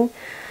line,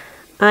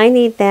 I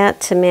need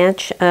that to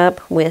match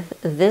up with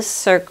this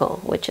circle,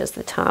 which is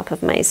the top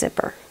of my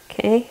zipper,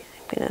 okay?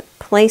 I'm going to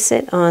place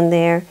it on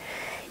there.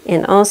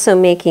 And also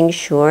making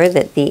sure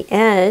that the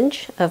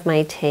edge of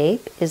my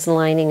tape is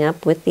lining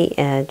up with the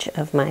edge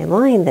of my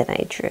line that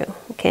I drew,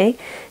 okay?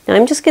 Now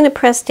I'm just going to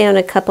press down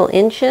a couple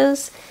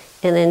inches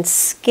and then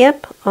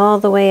skip all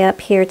the way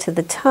up here to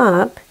the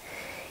top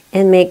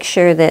and make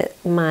sure that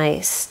my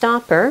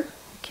stopper,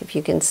 if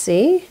you can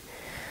see,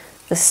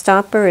 the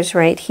stopper is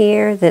right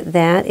here,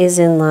 that is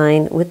in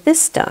line with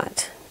this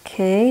dot,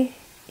 okay?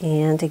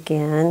 And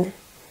again,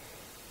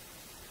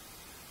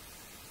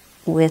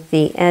 with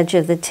the edge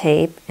of the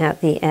tape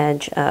at the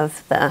edge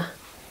of the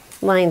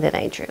line that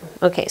I drew.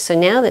 Okay, so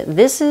now that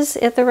this is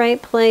at the right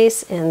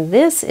place and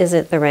this is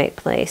at the right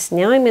place,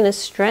 now I'm going to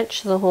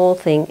stretch the whole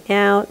thing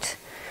out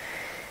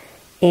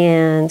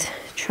and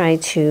try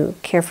to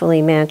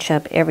carefully match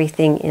up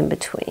everything in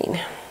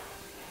between.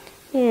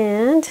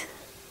 And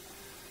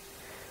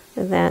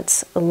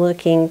that's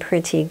looking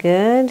pretty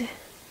good,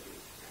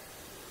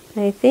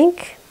 I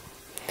think.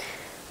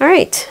 All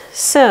right,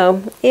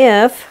 so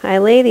if I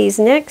lay these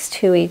next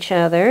to each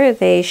other,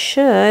 they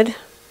should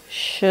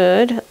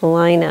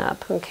line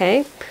up,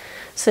 okay?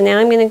 So now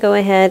I'm going to go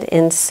ahead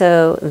and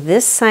sew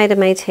this side of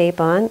my tape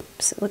on.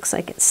 Oops, it looks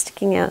like it's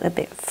sticking out a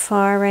bit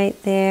far right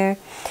there.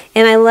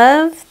 And I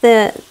love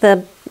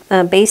the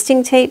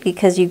basting tape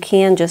because you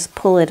can just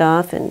pull it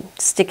off and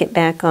stick it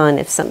back on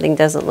if something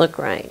doesn't look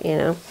right, you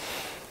know.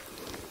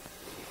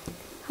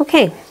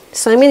 Okay.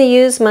 So I'm going to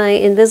use my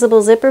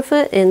invisible zipper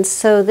foot and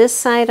sew this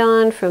side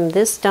on from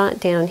this dot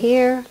down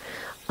here.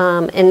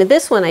 And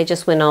this one I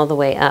just went all the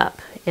way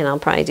up. And I'll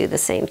probably do the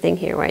same thing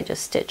here where I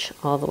just stitch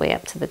all the way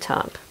up to the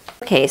top.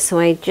 Okay, so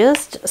I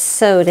just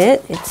sewed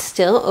it. It's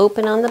still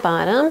open on the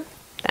bottom.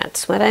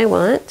 That's what I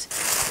want.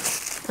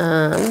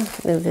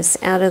 Move this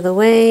out of the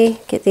way,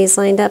 get these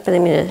lined up, and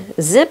I'm going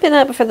to zip it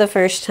up for the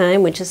first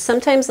time, which is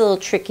sometimes a little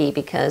tricky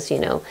because, you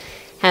know,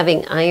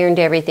 having ironed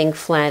everything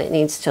flat, it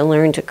needs to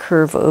learn to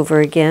curve over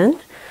again.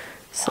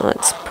 So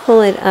let's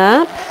pull it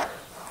up,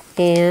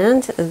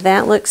 and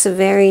that looks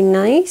very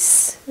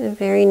nice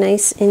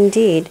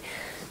indeed.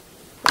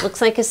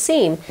 Looks like a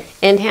seam,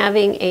 and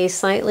having a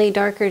slightly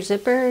darker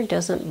zipper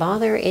doesn't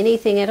bother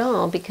anything at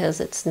all because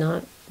it's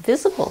not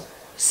visible.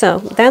 So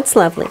that's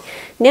lovely.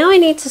 Now I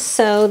need to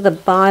sew the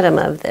bottom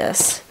of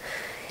this,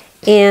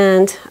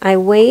 and I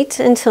wait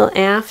until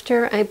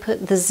after I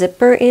put the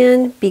zipper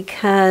in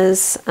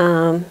because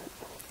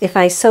if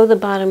I sew the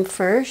bottom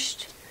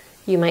first,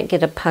 you might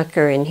get a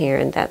pucker in here,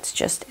 and that's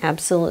just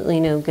absolutely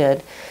no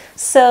good.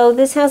 So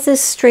this has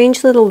this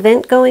strange little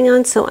vent going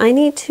on, so I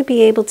need to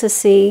be able to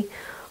see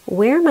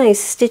where my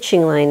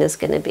stitching line is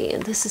going to be,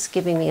 and this is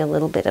giving me a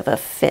little bit of a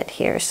fit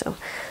here, so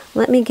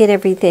let me get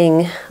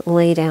everything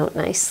laid out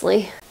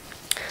nicely.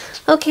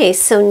 Okay,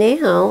 so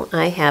now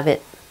I have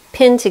it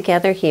pinned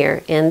together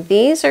here, and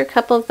these are a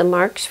couple of the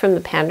marks from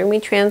the pattern we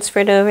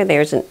transferred over.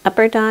 There's an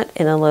upper dot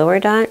and a lower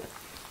dot.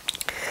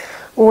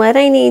 What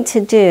I need to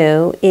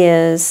do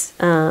is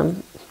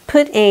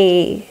put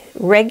a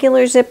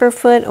regular zipper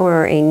foot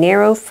or a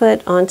narrow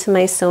foot onto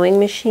my sewing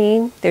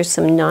machine. There's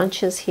some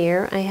notches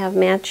here I have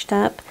matched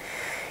up.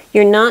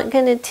 You're not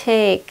going to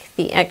take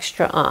the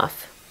extra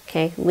off.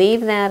 Okay,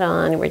 leave that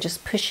on. We're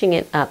just pushing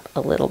it up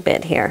a little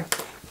bit here.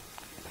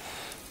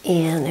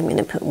 And I'm going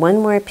to put one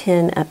more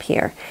pin up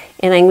here.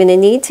 And I'm going to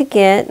need to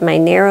get my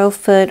narrow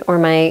foot or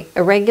my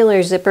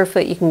irregular zipper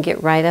foot. You can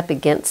get right up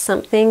against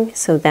something,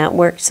 so that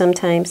works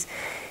sometimes.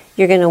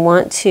 You're going to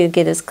want to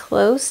get as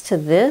close to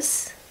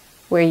this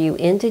where you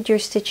ended your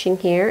stitching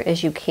here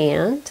as you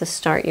can to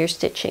start your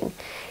stitching.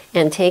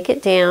 And take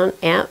it down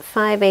at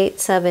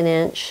 5/8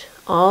 inch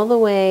all the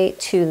way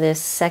to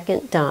this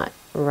second dot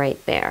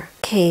right there.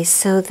 Okay,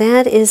 so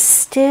that is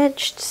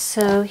stitched.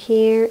 So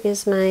here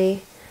is my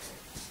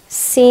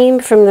seam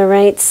from the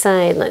right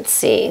side. Let's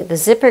see, the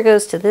zipper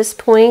goes to this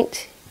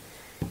point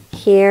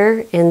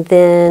here, and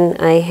then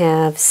I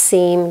have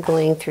seam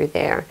going through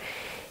there.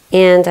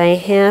 And I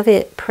have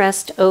it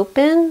pressed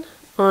open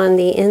on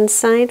the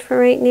inside for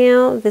right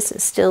now. This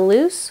is still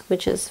loose,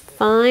 which is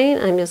fine.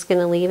 I'm just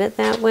going to leave it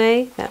that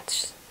way.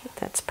 That's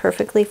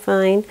perfectly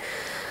fine.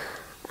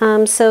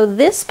 So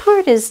this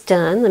part is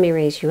done. Let me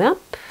raise you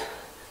up.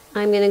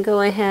 I'm going to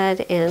go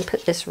ahead and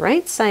put this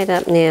right side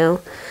up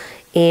now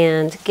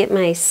and get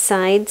my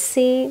side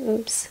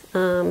seams,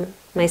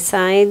 my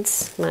side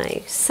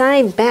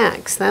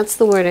backs, that's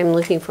the word I'm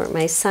looking for,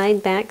 my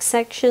side back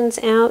sections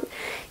out,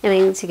 and I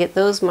need to get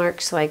those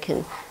marked so I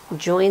can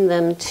join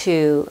them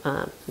to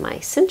my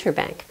center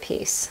back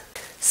piece.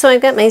 So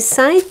I've got my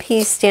side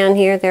piece down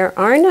here. There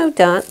are no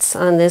dots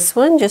on this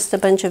one, just a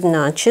bunch of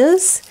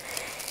notches.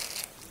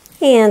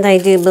 And I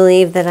do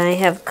believe that I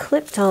have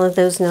clipped all of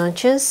those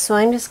notches, so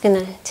I'm just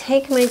going to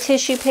take my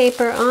tissue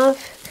paper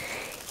off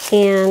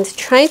and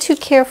try to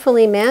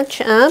carefully match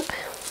up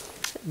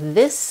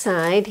this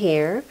side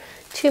here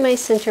to my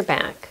center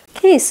back.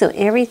 Okay, so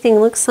everything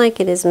looks like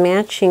it is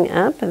matching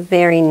up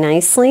very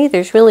nicely.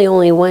 There's really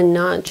only one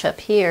notch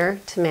up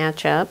here to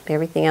match up.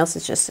 Everything else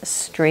is just a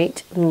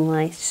straight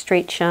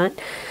shot.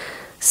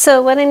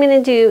 So what I'm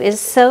going to do is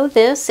sew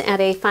this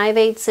at a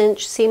 5/8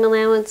 inch seam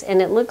allowance,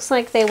 and it looks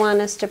like they want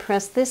us to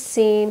press this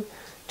seam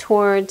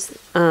towards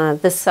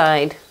the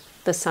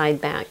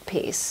side back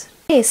piece.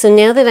 Okay, so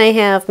now that I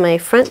have my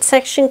front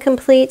section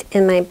complete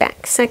and my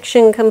back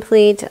section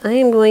complete, I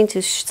am going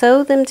to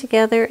sew them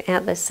together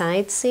at the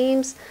side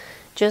seams,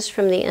 just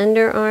from the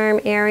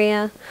underarm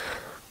area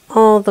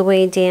all the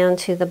way down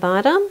to the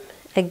bottom,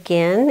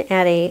 again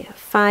at a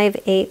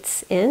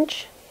 5/8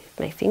 inch.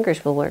 My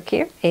fingers will work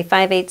here, a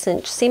 5/8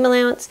 inch seam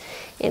allowance,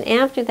 and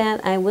after that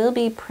I will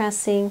be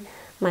pressing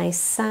my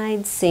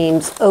side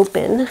seams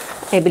open,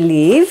 I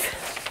believe.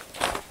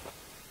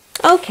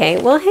 Okay,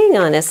 well hang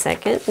on a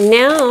second.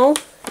 Now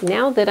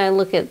that I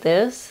look at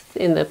this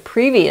in the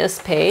previous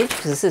page,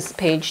 because this is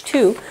page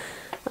 2,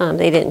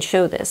 they didn't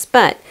show this,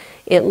 but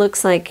it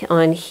looks like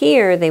on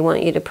here they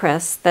want you to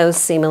press those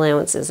seam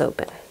allowances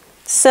open.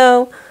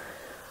 So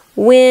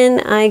when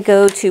I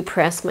go to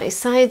press my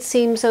side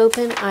seams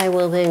open, I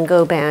will then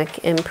go back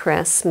and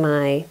press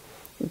my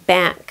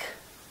back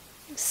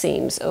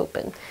seams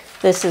open.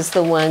 This is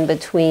the one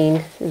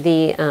between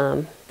the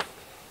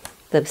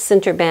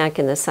center back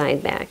and the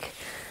side back.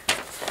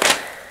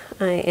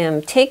 I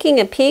am taking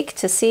a peek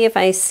to see if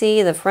I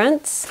see the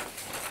fronts.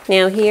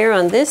 Now here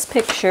on this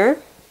picture,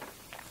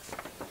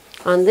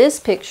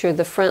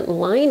 the front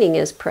lining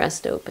is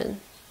pressed open.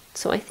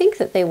 So I think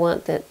that they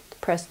want that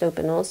pressed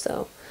open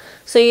also.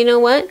 So you know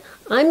what?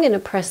 I'm going to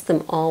press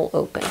them all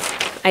open.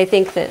 I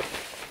think that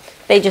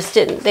they just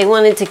didn't. They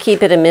wanted to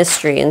keep it a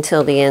mystery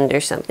until the end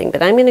or something.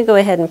 But I'm going to go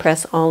ahead and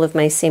press all of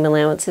my seam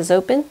allowances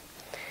open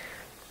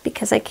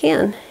because I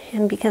can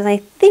and because I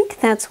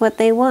think that's what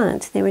they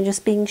want. They were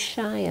just being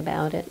shy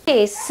about it.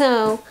 Okay,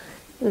 so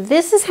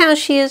this is how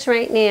she is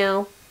right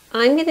now.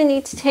 I'm going to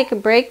need to take a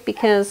break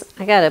because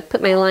I got to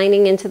put my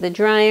lining into the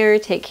dryer,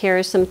 take care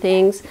of some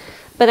things.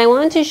 But I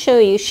wanted to show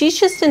you, she's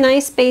just a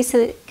nice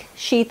basic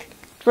sheath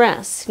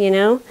dress, you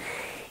know.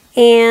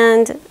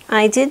 And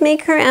I did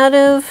make her out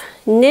of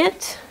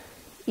knit,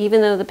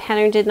 even though the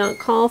pattern did not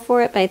call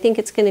for it, but I think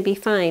it's going to be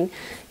fine.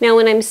 Now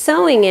when I'm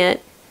sewing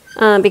it,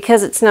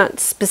 because it's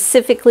not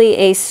specifically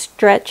a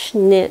stretch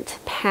knit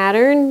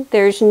pattern,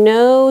 there's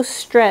no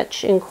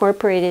stretch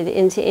incorporated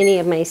into any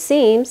of my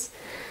seams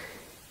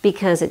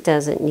because it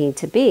doesn't need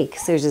to be,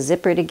 because there's a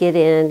zipper to get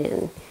in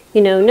and, you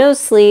know, no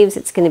sleeves.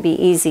 It's going to be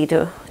easy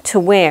to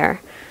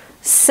wear.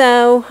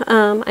 So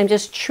I'm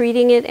just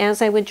treating it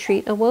as I would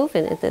treat a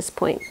woven at this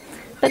point.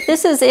 But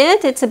this is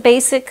it. It's a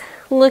basic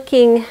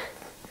looking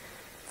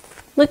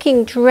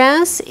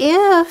dress.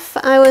 If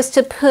I was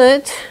to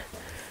put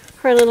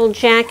her little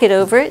jacket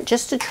over it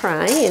just to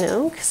try, you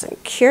know, because I'm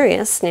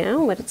curious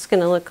now what it's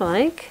going to look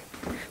like.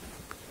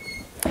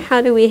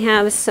 How do we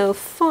have so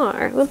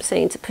far? Whoops, I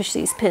need to push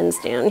these pins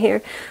down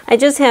here. I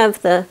just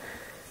have the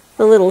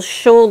little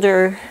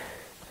shoulder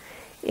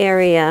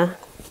area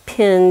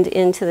pinned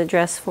into the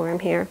dress form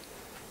here.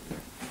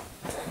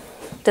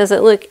 Does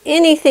it look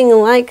anything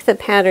like the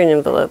pattern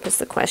envelope is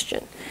the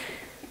question.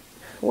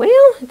 Well,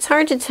 it's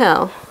hard to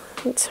tell.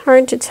 It's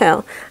hard to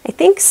tell. I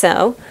think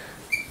so.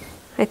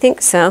 I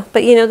think so.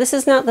 But you know, this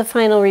is not the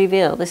final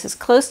reveal. This is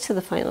close to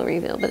the final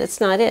reveal, but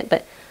it's not it.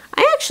 But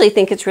I actually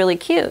think it's really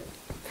cute.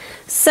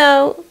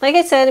 So, like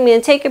I said, I'm going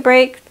to take a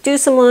break, do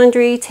some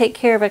laundry, take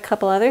care of a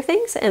couple other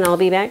things, and I'll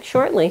be back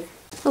shortly.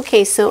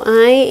 Okay, so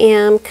I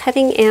am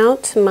cutting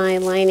out my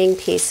lining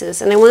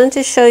pieces, and I wanted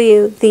to show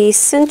you the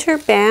center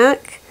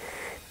back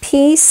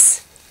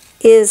piece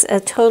is a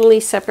totally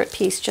separate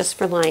piece just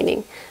for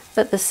lining,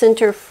 but the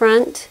center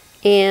front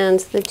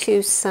and the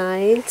two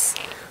sides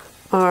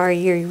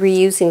you're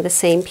reusing the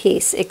same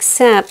piece,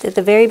 except at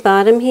the very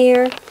bottom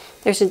here,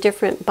 there's a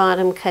different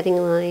bottom cutting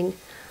line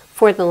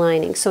for the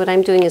lining. So what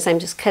I'm doing is I'm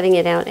just cutting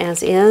it out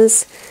as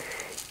is,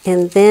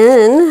 and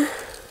then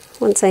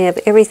once I have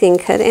everything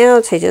cut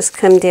out, I just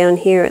come down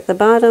here at the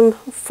bottom,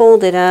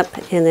 fold it up,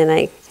 and then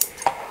I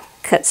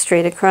cut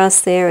straight across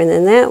there, and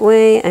then that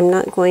way I'm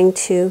not going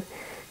to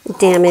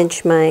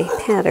damage my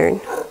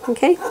pattern.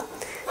 Okay,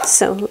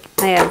 so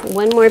I have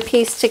one more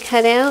piece to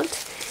cut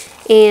out,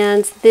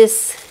 and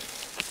this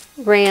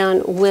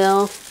rayon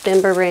will,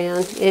 Bimba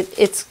rayon,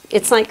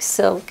 it's like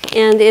silk,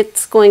 and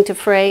it's going to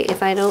fray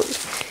if I don't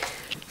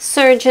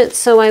serge it,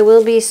 so I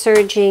will be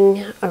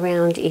serging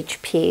around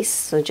each piece,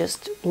 so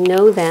just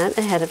know that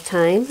ahead of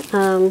time.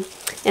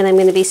 And I'm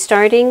going to be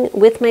starting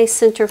with my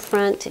center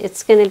front.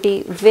 It's going to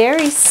be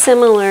very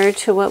similar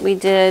to what we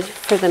did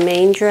for the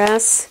main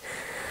dress,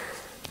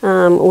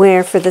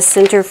 where for the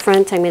center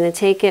front I'm going to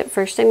take it,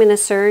 first I'm going to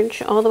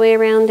serge all the way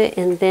around it,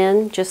 and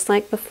then just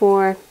like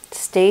before,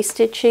 stay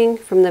stitching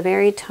from the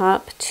very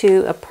top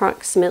to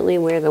approximately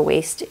where the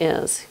waist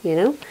is, you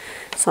know.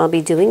 So I'll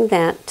be doing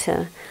that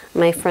to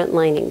my front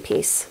lining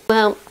piece.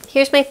 Well,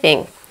 here's my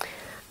thing.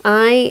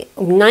 I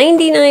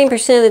 99%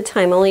 of the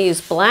time only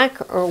use black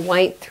or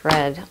white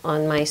thread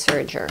on my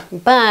serger,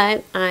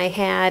 but I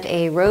had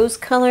a rose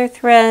color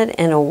thread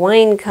and a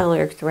wine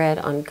color thread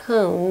on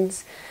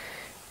cones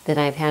that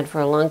I've had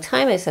for a long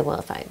time. I said, well,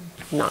 if I'm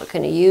not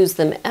going to use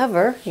them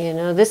ever, you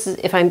know, this is,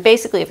 if I'm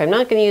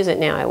not going to use it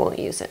now, I won't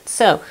use it.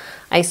 So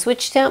I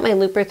switched out my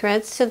looper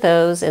threads to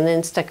those and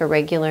then stuck a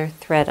regular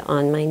thread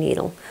on my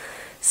needle.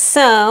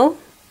 So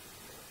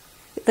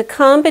the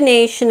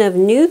combination of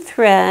new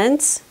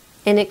threads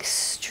and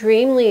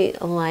extremely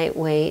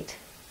lightweight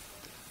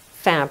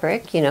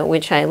fabric, you know,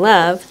 which I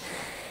love,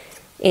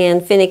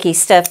 and finicky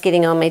stuff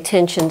getting all my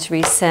tensions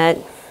reset,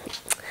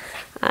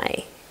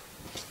 I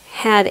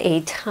had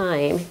a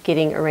time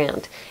getting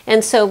around.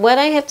 And so what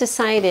I have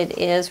decided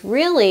is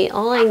really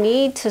all I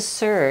need to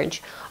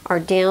serge are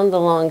down the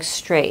long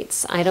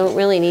straights. I don't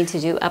really need to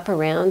do up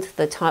around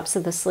the tops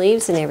of the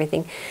sleeves and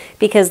everything,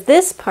 because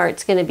this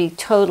part's going to be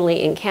totally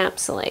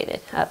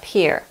encapsulated up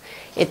here.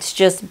 It's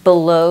just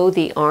below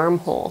the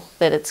armhole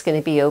that it's going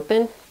to be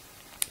open.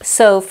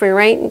 So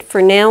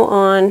for now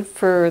on,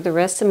 for the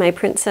rest of my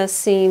princess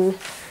seam,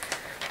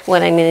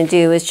 what I'm going to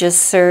do is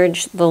just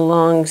serge the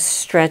long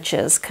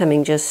stretches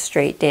coming just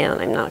straight down.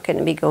 I'm not going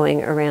to be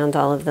going around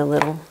all of the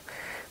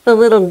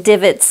little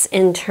divots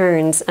and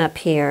turns up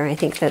here. I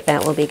think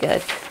that will be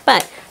good.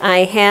 But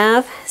I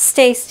have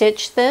stay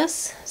stitched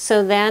this,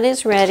 so that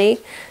is ready.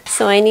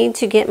 So I need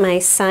to get my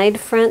side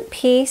front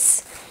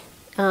piece,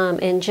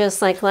 and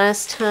just like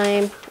last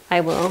time, I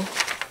will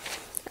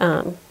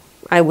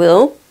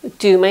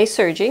do my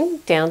serging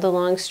down the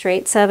long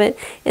straights of it,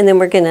 and then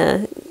we're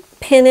gonna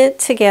pin it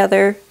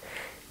together,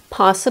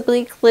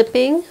 possibly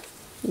clipping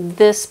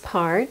this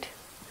part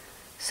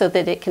so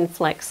that it can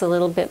flex a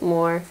little bit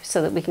more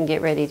so that we can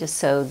get ready to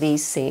sew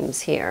these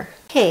seams here.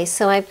 Okay,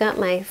 so I've got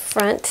my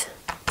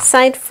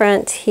side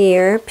front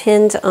here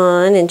pinned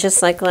on, and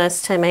just like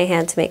last time I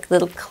had to make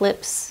little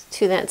clips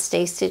to that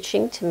stay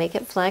stitching to make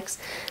it flex.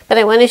 But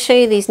I want to show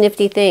you these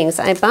nifty things.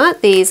 I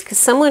bought these because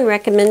someone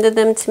recommended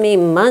them to me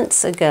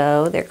months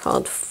ago. They're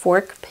called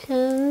fork pins.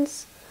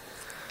 pins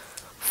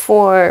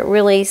for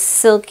really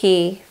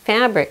silky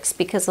fabrics,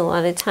 because a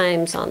lot of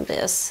times on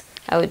this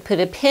I would put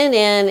a pin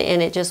in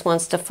and it just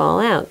wants to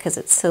fall out because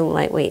it's so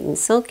lightweight and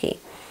silky.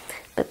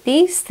 But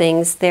these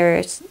things,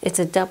 it's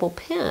a double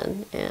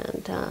pin,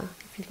 and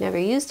if you've never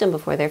used them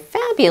before, they're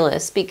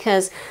fabulous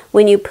because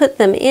when you put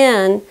them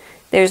in,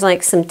 there's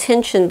like some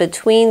tension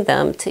between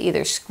them to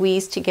either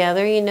squeeze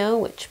together, you know,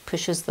 which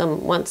pushes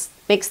them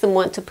makes them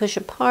want to push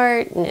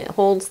apart, and it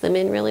holds them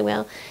in really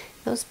well.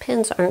 Those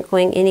pins aren't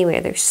going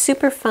anywhere. They're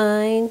super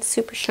fine,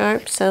 super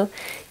sharp. So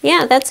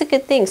yeah, that's a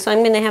good thing. So I'm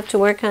going to have to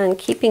work on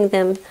keeping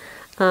them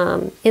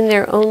in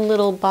their own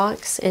little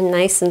box and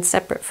nice and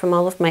separate from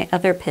all of my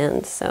other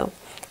pins. So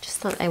just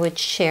thought I would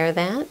share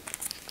that.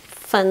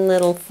 Fun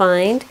little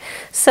find.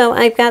 So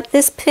I've got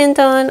this pinned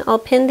on. I'll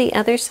pin the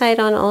other side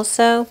on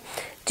also.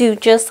 Do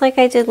just like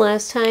I did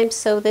last time.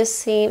 Sew this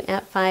seam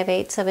at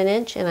 5/8 of an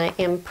inch, and I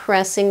am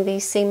pressing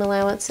these seam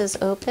allowances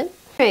open.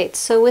 Right,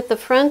 so with the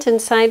front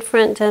and side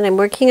front done, I'm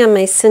working on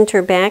my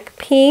center back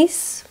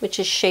piece, which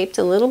is shaped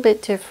a little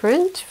bit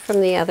different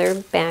from the other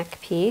back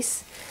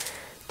piece.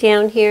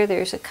 Down here,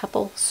 there's a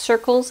couple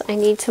circles I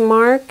need to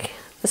mark.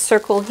 The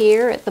circle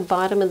here at the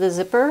bottom of the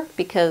zipper,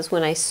 because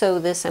when I sew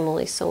this, I'm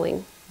only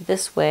sewing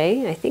this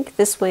way. I think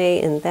this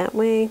way and that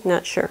way,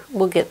 not sure.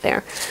 We'll get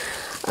there.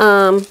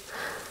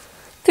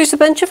 There's a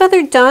bunch of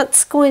other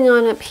dots going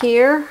on up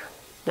here.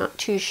 Not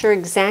too sure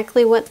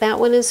exactly what that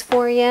one is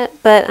for yet,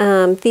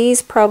 but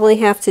these probably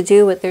have to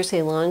do with, there's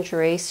a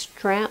lingerie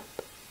strap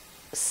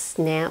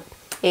snap.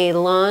 A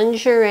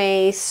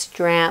lingerie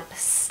strap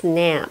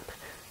snap.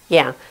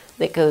 Yeah,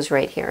 that goes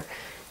right here.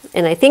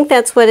 And I think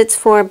that's what it's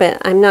for, but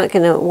I'm not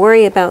going to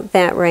worry about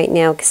that right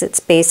now because it's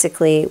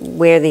basically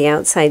where the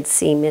outside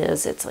seam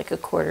is. It's like a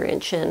 1/4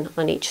 inch in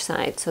on each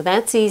side. So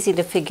that's easy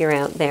to figure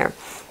out there.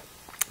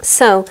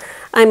 So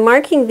I'm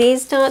marking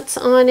these dots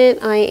on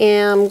it. I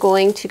am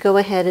going to go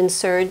ahead and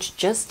serge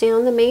just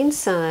down the main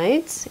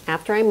sides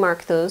after I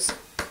mark those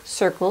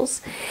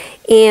circles.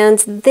 And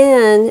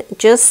then,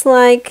 just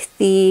like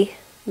the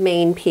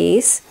main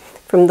piece,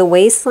 from the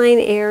waistline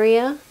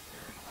area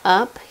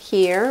up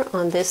here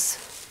on this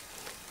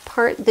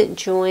part that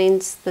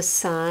joins the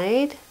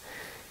side,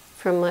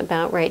 from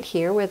about right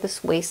here where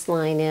this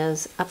waistline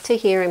is up to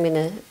here, I'm going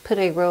to put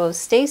a row of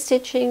stay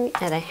stitching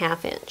at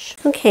 1/2 inch.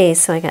 Okay,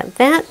 so I got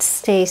that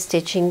stay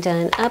stitching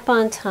done up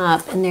on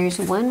top, and there's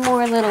one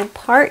more little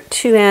part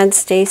to add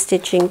stay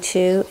stitching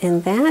to,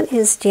 and that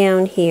is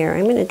down here.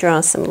 I'm going to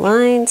draw some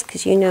lines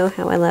because you know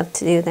how I love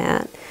to do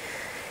that.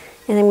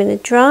 And I'm going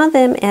to draw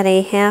them at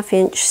a 1/2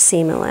 inch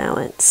seam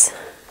allowance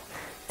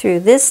through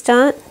this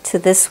dot to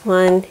this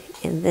one.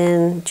 And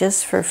then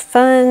just for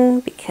fun,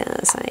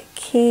 because I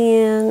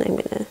can, I'm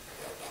going to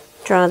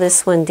draw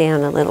this one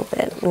down a little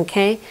bit,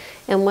 okay?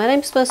 And what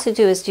I'm supposed to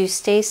do is do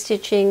stay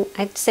stitching,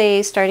 I'd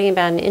say starting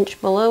about 1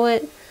 inch below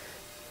it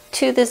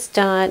to this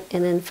dot,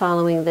 and then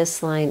following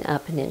this line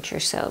up 1 inch or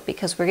so,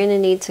 because we're going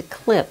to need to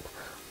clip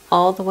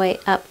all the way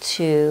up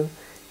to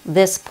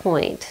this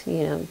point,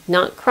 you know,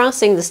 not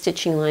crossing the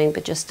stitching line,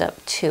 but just up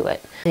to it.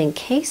 In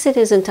case it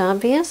isn't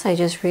obvious, I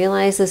just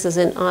realized this is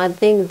an odd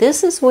thing.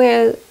 This is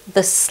where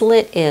the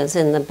slit is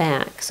in the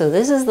back. So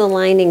this is the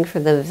lining for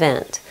the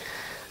vent.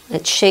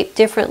 It's shaped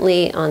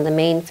differently on the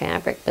main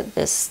fabric, but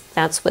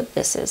that's what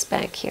this is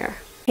back here.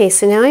 Okay,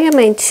 so now I have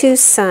my two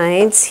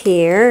sides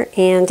here,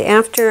 and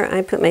after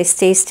I put my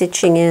stay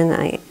stitching in,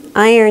 I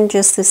iron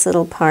just this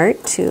little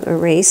part to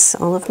erase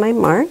all of my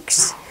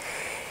marks.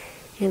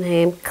 And I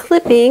am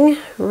clipping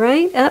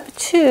right up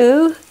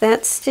to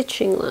that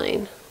stitching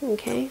line,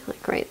 okay,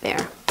 like right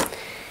there.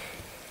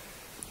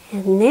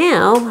 And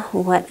now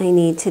what I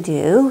need to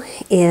do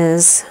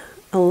is,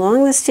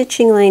 along the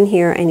stitching line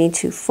here, I need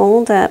to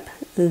fold up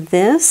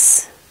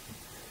this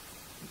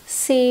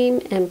seam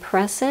and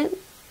press it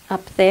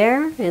up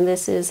there, and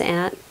this is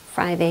at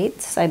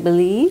 5/8, I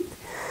believe.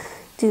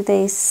 Do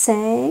they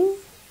say?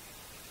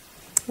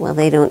 Well,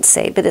 they don't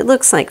say, but it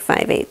looks like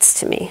 5/8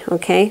 to me,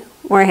 okay?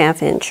 Or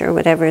 1/2 inch, or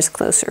whatever is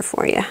closer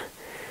for you.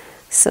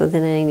 So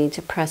then I need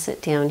to press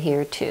it down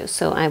here too.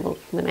 So I will,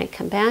 when I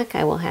come back,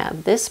 I will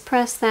have this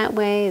pressed that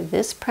way,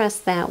 this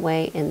pressed that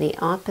way, and the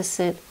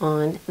opposite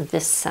on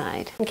this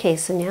side. Okay,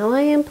 so now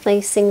I am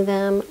placing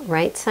them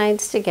right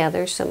sides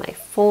together, so my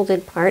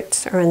folded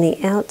parts are on the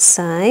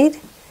outside.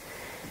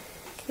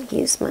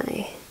 Use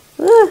my,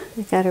 I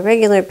got a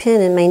regular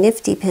pin in my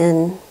nifty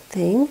pin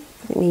thing.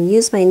 Let me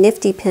use my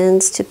nifty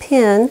pins to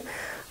pin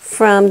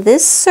from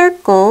this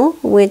circle,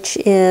 which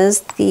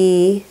is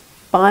the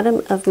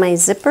bottom of my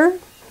zipper,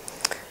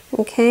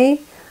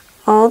 okay,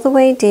 all the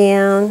way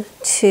down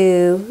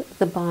to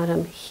the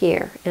bottom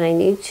here. And I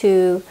need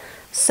to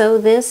sew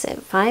this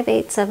at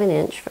 5/8 of an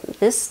inch from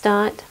this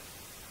dot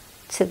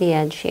to the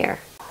edge here.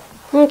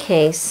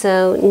 Okay,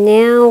 so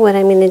now what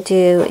I'm going to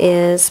do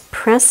is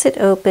press it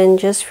open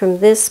just from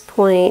this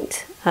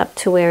point up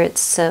to where it's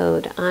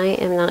sewed. I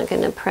am not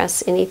going to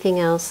press anything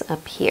else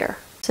up here.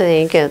 So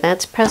there you go,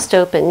 that's pressed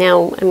open.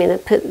 Now I'm going to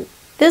put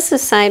this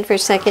aside for a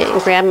second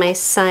and grab my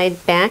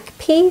side back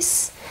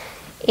piece.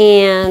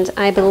 And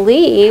I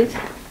believe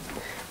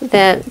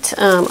that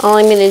all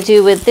I'm going to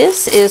do with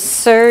this is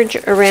serge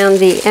around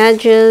the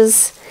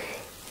edges,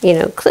 you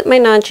know, clip my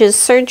notches,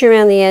 serge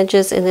around the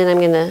edges, and then I'm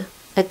going to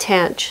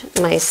attach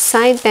my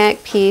side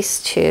back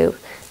piece to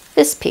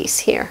this piece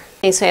here.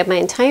 Okay, so I have my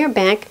entire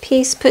back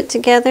piece put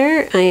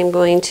together. I am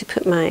going to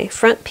put my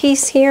front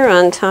piece here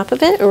on top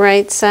of it,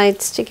 right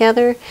sides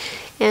together,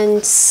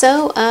 and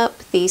sew up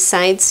the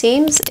side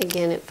seams,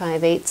 again at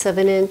 5/8 of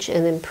an inch,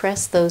 and then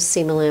press those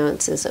seam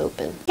allowances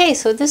open. Okay,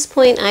 so at this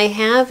point I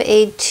have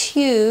a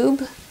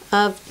tube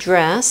of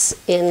dress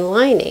in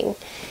lining,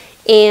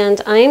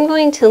 and I'm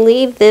going to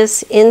leave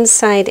this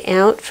inside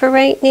out for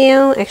right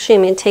now. Actually,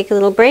 I'm going to take a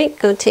little break,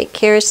 go take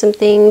care of some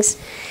things,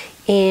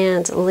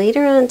 and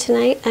later on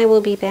tonight I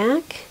will be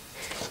back.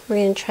 We're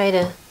going to try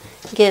to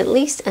get at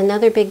least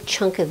another big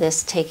chunk of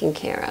this taken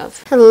care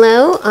of.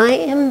 Hello, I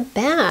am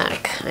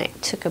back. I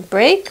took a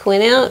break,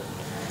 went out,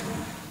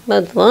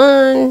 mowed the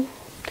lawn,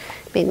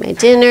 made my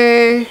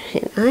dinner,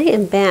 and I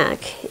am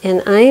back.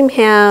 And I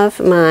have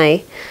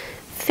my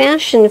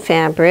fashion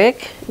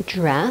fabric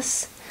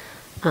dress.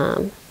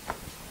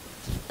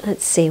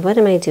 Let's see, what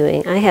am I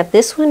doing? I have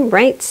this one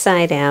right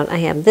side out, I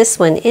have this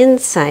one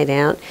inside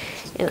out,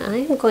 and I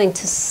am going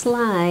to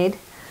slide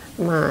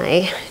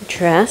my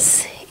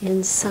dress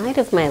inside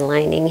of my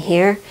lining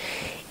here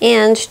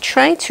and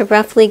try to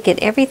roughly get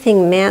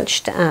everything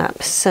matched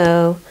up.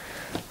 So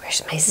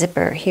where's my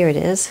zipper? Here it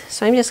is.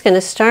 So I'm just going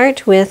to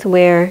start with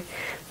where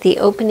the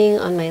opening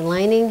on my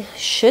lining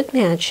should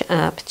match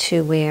up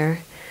to where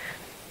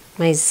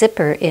my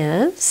zipper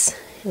is,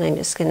 and I'm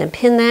just going to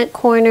pin that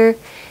corner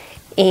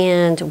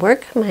and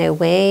work my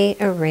way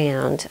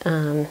around.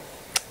 If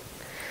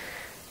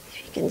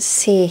you can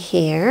see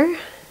here,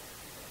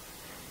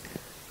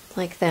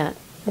 like that.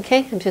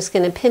 Okay, I'm just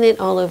going to pin it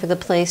all over the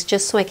place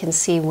just so I can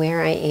see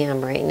where I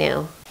am right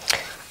now.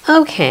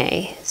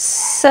 Okay,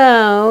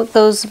 so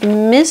those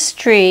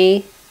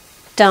mystery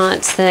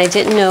dots that I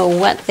didn't know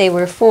what they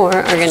were for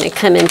are going to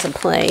come into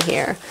play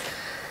here.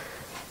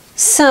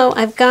 So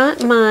I've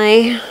got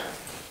my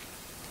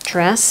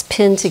dress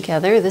pinned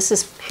together. This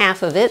is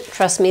half of it.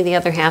 Trust me, the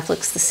other half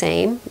looks the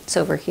same. It's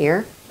over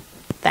here,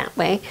 that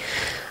way.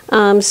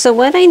 So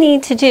what I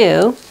need to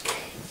do,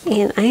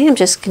 and I am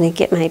just going to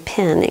get my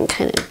pen and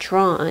kind of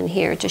draw on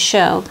here to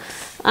show,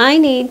 I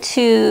need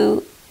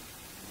to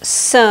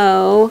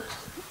sew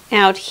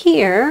out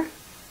here.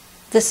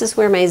 This is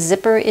where my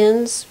zipper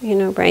ends, you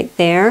know, right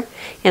there.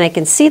 And I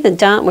can see the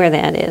dot where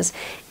that is.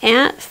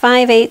 At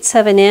 5/8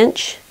 of an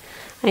inch,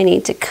 I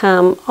need to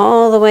come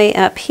all the way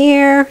up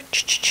here.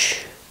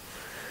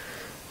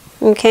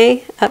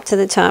 Okay, up to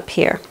the top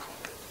here.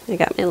 I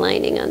got my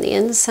lining on the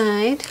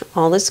inside.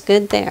 All is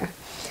good there.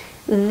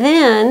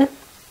 Then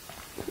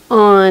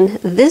on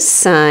this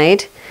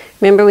side,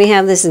 remember we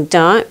have this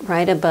dot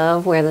right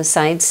above where the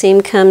side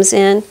seam comes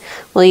in?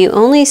 Well, you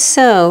only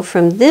sew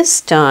from this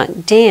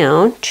dot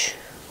down,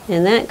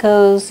 and that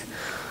goes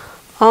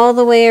all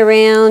the way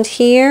around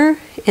here,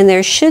 and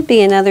there should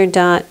be another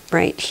dot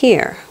right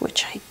here,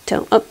 which I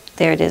don't, oh,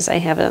 there it is, I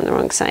have it on the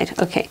wrong side.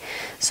 Okay,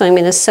 so I'm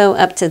going to sew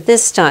up to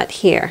this dot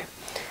here.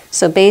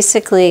 So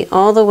basically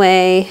all the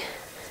way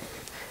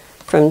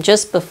from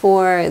just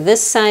before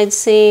this side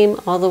seam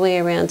all the way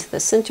around to the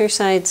center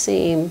side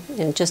seam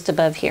and just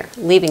above here,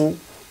 leaving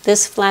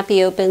this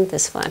flappy open,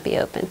 this flappy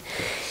open.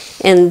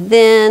 And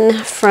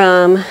then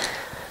from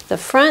the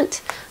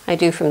front, I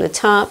do from the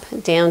top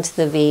down to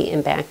the V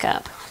and back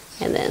up.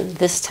 And then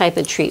this type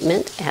of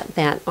treatment at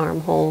that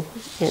armhole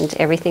and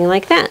everything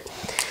like that.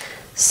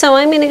 So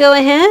I'm going to go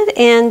ahead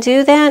and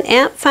do that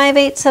at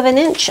 5/8 of an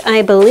inch,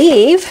 I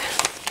believe.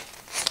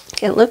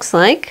 It looks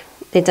like.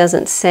 It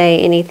doesn't say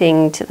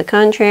anything to the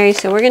contrary,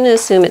 so we're going to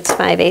assume it's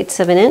 5/8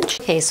 of an inch.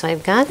 Okay, so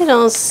I've got it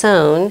all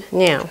sewn.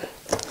 Now,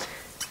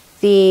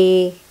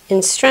 the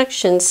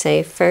instructions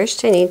say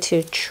first I need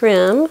to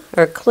trim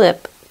or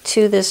clip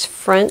to this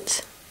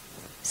front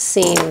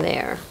seam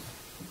there,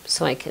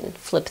 so I can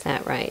flip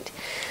that right.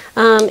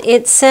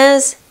 It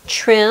says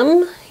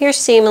trim your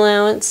seam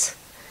allowance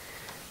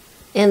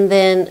and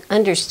then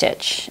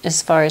understitch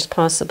as far as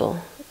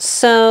possible.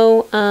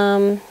 So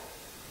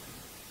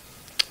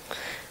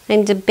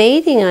I'm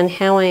debating on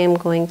how I am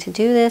going to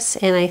do this,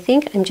 and I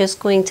think I'm just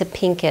going to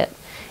pink it.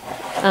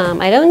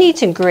 I don't need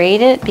to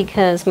grade it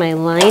because my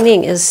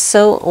lining is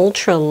so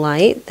ultra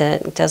light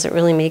that it doesn't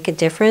really make a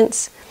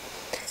difference.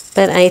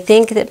 But I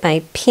think that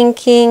by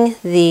pinking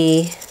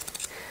the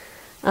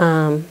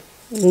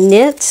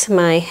knit,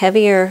 my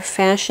heavier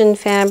fashion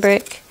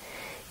fabric,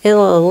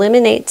 it'll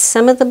eliminate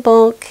some of the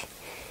bulk.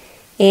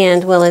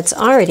 And, well, it's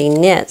already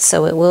knit,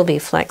 so it will be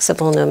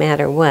flexible no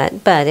matter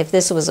what. But if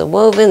this was a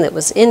woven that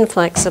was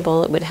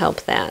inflexible, it would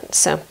help that.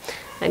 So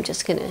I'm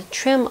just going to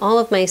trim all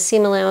of my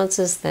seam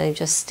allowances that I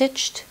just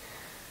stitched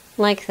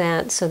like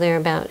that, so they're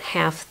about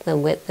half the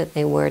width that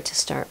they were to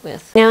start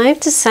with. Now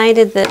I've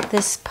decided that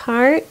this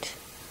part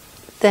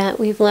that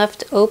we've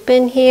left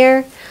open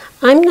here,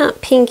 I'm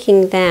not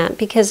pinking that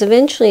because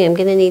eventually I'm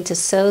going to need to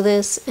sew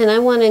this, and I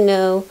want to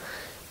know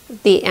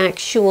the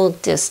actual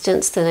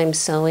distance that I'm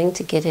sewing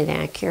to get it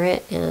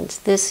accurate, and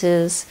this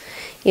is,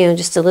 you know,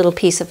 just a little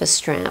piece of a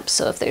strap,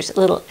 so if there's a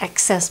little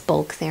excess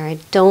bulk there, I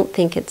don't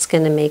think it's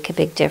going to make a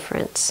big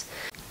difference.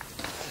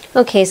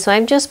 Okay, so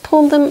I've just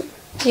pulled them,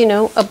 you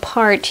know,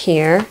 apart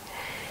here,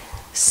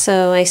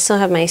 so I still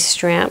have my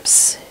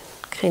straps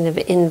kind of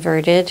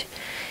inverted,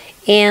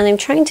 and I'm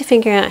trying to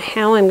figure out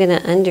how I'm going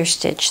to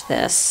understitch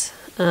this,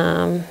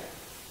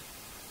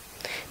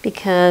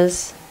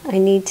 because I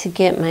need to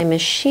get my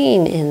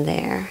machine in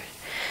there.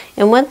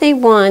 And what they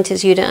want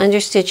is you to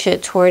understitch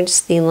it towards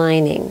the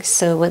lining.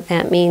 So what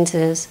that means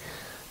is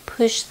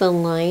push the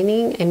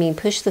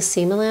push the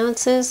seam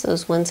allowances,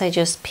 those ones I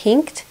just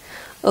pinked,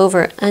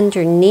 over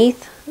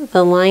underneath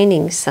the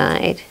lining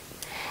side,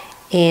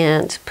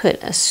 and put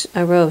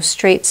a row of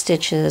straight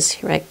stitches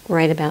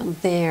right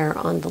about there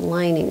on the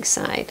lining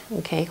side,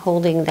 okay,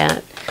 holding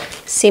that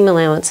seam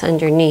allowance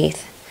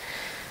underneath.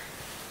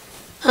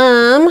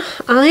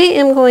 I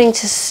am going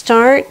to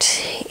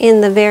start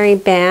in the very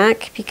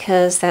back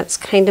because that's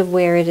kind of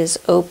where it is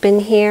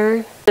open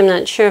here. I'm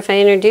not sure if I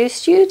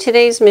introduced you.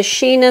 Today's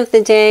machine of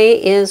the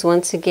day is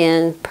once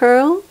again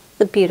Pearl,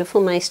 the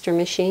beautiful Meister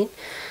machine.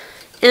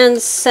 And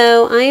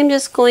so I am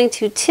just going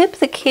to tip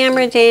the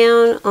camera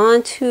down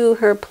onto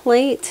her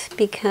plate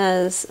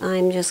because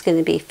I'm just going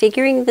to be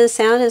figuring this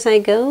out as I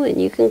go,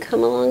 and you can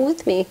come along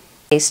with me.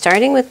 Okay,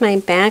 starting with my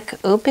back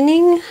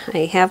opening,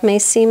 I have my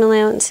seam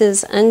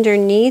allowances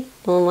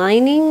underneath the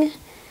lining,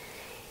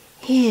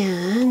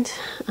 and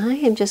I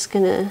am just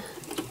going to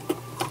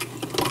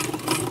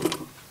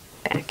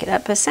back it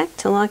up a sec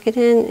to lock it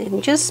in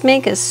and just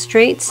make a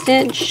straight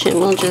stitch, and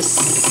we'll just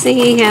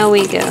see how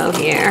we go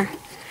here.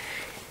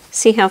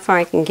 See how far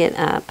I can get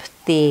up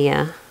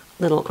the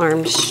little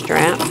arm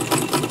strap.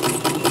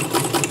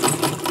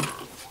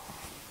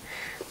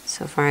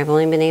 So far I've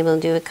only been able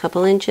to do a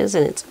couple inches,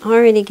 and it's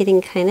already getting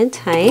kind of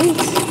tight.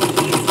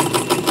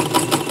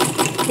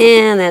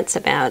 And that's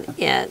about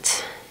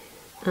it.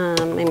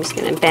 I'm just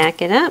going to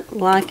back it up,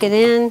 lock it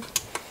in,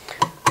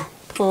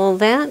 pull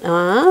that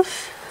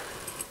off.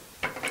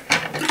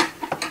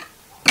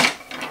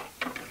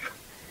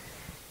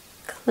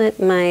 Clip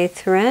my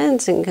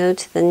threads and go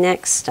to the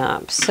next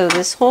stop. So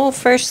this whole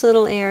first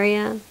little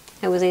area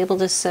I was able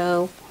to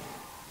sew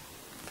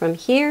from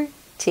here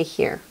to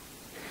here.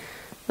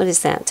 What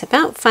is that? It's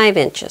about 5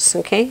 inches,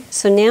 okay?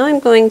 So now I'm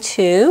going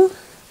to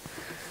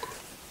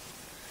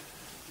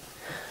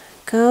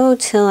go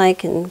till I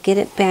can get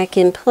it back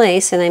in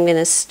place, and I'm going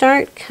to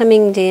start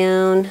coming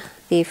down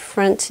the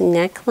front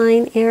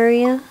neckline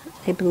area,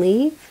 I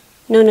believe.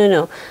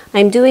 No.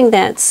 I'm doing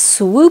that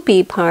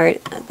swoopy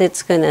part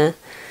that's going to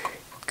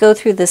go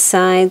through the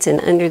sides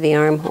and under the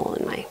armhole,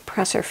 and my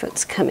presser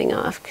foot's coming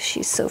off because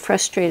she's so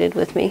frustrated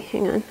with me.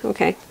 Hang on,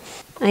 okay.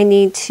 I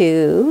need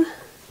to,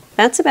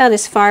 that's about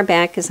as far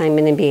back as I'm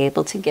going to be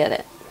able to get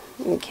it,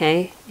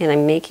 okay? And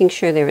I'm making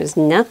sure there is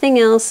nothing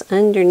else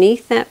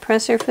underneath that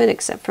presser foot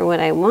except for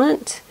what I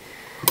want.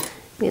 I'm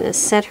going to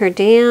set her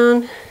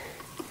down.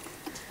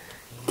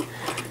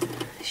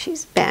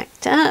 She's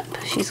backed up,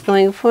 she's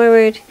going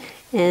forward,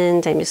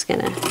 and I'm just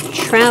going to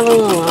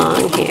travel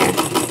along here.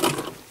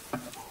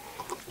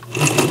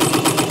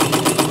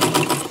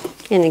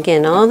 And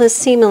again, all the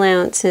seam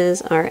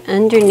allowances are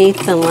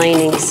underneath the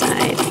lining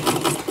side.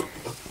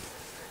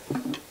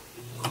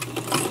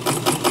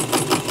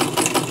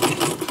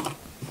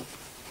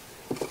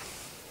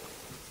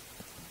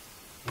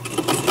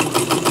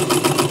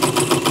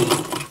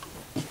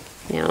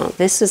 Now,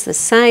 this is the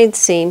side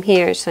seam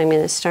here, so I'm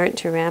going to start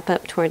to wrap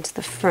up towards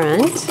the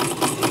front.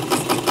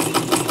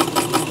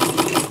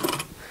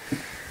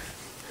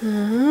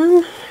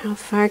 How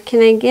far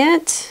can I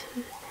get?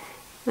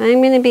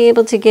 I'm going to be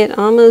able to get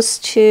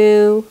almost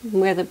to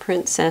where the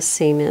princess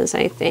seam is,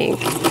 I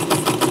think.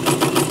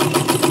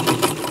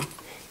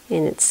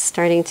 And it's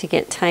starting to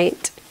get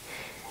tight.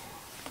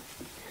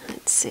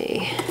 Let's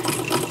see.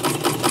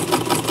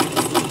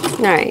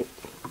 All right.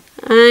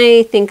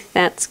 I think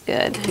that's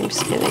good. I'm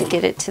just going to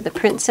get it to the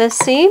princess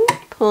seam,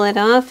 pull it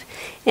off,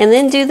 and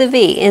then do the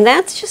V. And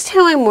that's just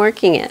how I'm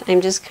working it. I'm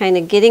just kind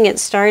of getting it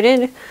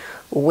started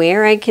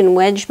where I can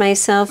wedge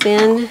myself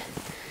in,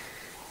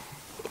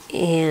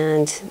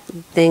 and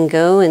then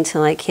go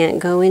until I can't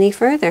go any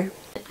further.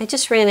 I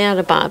just ran out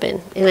of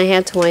bobbin, and I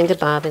had to wind a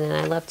bobbin, and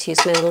I love to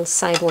use my little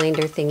side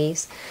winder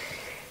thingies.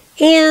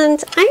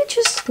 And I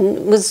just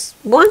was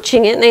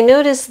watching it, and I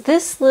noticed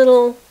this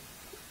little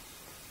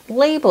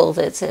label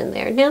that's in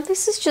there. Now,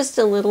 this is just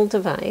a little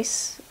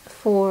device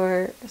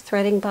for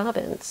threading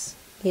bobbins.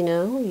 You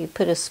know, you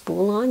put a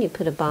spool on, you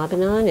put a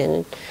bobbin on,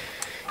 and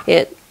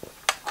it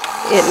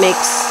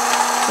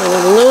makes a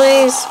little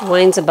noise,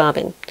 winds a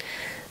bobbin.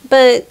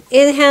 But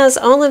it has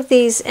all of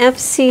these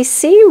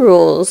FCC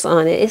rules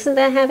on it. Isn't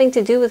that having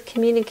to do with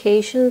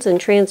communications and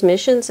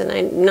transmissions? And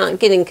I'm not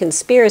getting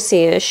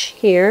conspiracy-ish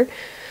here,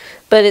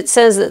 but it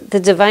says that the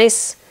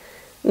device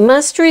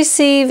must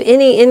receive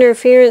any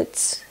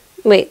interference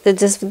Wait,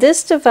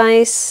 this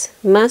device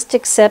must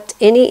accept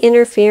any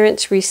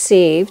interference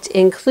received,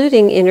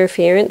 including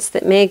interference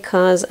that may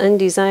cause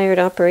undesired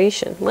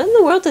operation. What in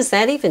the world does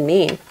that even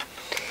mean?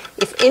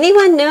 If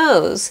anyone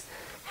knows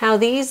how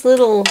these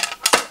little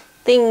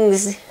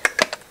things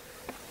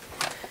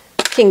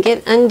can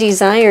get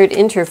undesired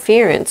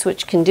interference,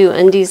 which can do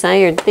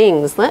undesired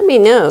things, let me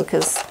know,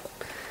 because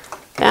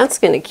that's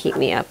going to keep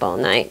me up all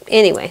night.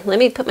 Anyway, let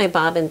me put my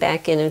bobbin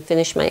back in and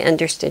finish my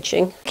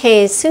understitching.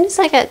 Okay, as soon as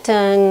I got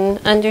done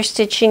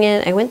understitching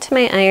it, I went to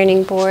my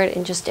ironing board,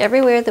 and just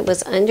everywhere that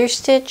was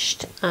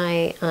understitched,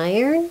 I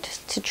ironed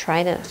to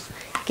try to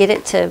get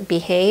it to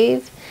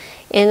behave.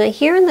 And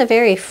here in the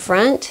very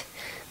front,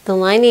 the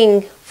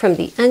lining from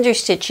the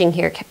understitching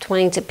here kept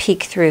wanting to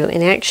peek through.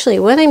 And actually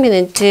what I'm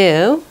going to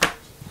do,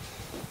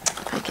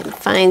 if I can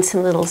find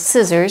some little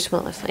scissors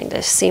while I find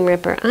a seam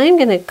ripper, I'm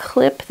going to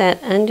clip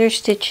that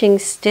understitching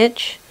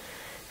stitch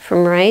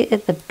from right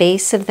at the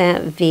base of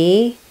that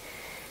V,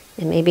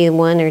 and maybe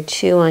one or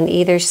two on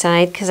either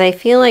side, because I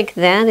feel like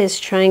that is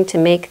trying to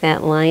make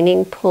that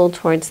lining pull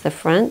towards the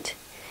front.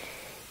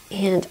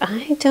 And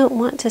I don't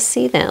want to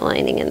see that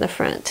lining in the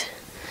front.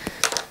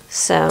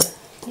 So,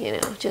 you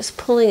know, just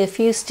pulling a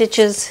few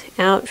stitches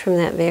out from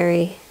that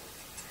very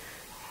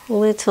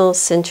little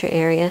center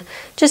area.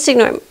 Just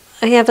ignore,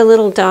 I have a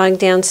little dog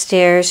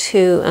downstairs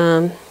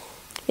who,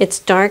 it's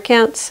dark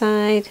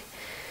outside,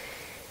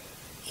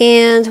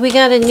 and we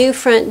got a new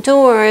front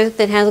door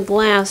that has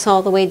glass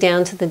all the way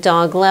down to the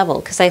dog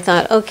level, because I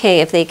thought, okay,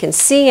 if they can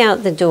see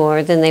out the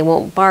door, then they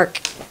won't bark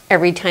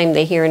every time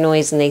they hear a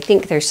noise and they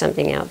think there's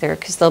something out there,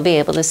 because they'll be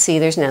able to see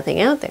there's nothing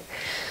out there.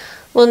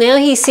 Well, now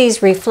he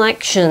sees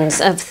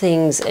reflections of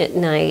things at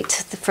night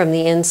from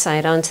the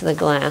inside onto the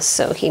glass,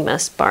 so he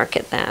must bark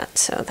at that.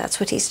 So that's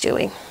what he's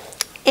doing.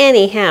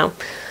 Anyhow,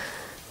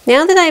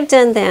 now that I've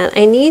done that,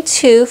 I need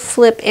to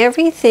flip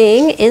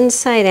everything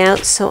inside out,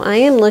 so I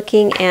am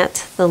looking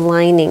at the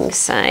lining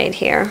side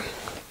here.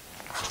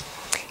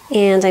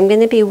 And I'm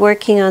going to be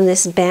working on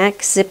this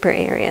back zipper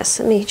area.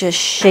 So let me just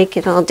shake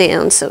it all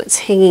down so it's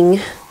hanging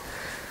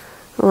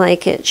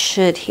like it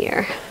should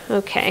here.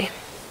 Okay.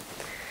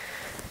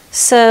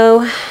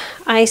 So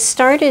I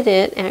started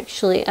it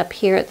actually up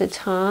here at the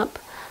top.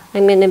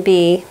 I'm going to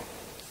be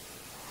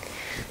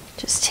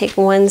just take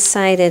one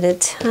side at a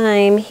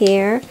time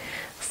here,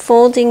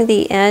 folding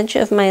the edge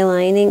of my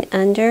lining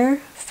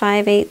under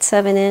 5/8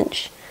 of an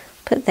inch.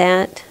 Put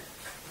that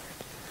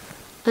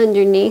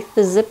underneath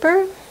the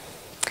zipper.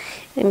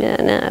 I'm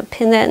going to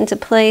pin that into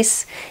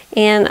place,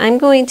 and I'm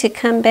going to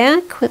come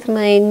back with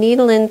my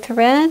needle and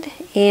thread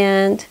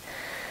and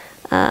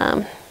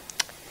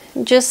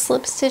just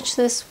slip stitch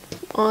this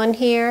on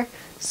here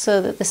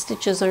so that the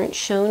stitches aren't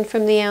shown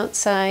from the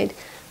outside,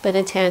 but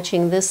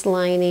attaching this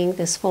lining,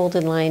 this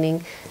folded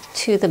lining,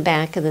 to the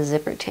back of the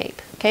zipper tape.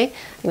 Okay,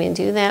 I'm going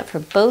to do that for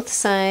both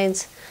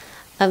sides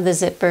of the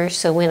zipper,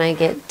 so when I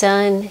get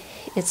done,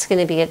 it's going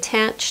to be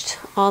attached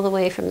all the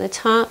way from the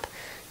top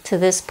to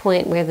this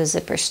point where the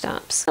zipper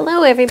stops.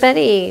 Hello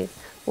everybody,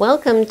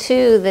 welcome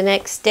to the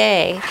next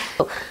day.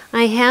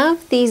 I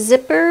have the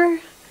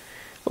zipper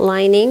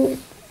lining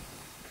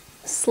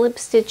slip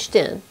stitched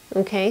in.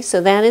 Okay,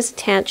 so that is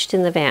attached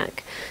in the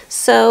back.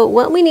 So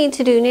what we need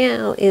to do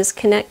now is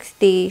connect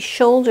the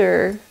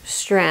shoulder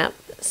strap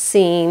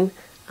seam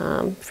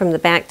from the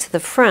back to the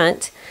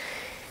front.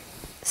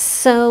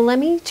 So let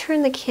me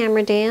turn the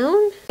camera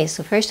down. Okay,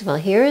 so first of all,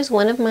 here is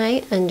one of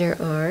my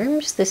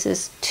underarms. This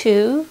is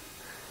two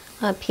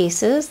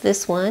pieces.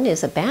 This one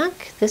is a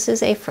back, this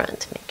is a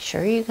front. Make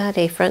sure you got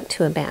a front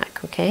to a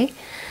back, okay?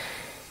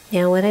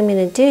 Now what I'm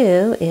going to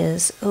do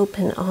is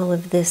open all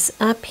of this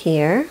up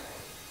here,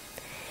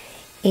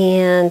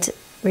 and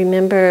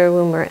remember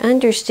when we're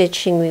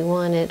understitching we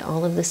wanted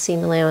all of the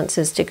seam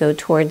allowances to go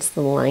towards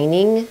the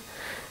lining,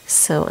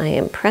 so I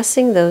am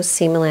pressing those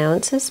seam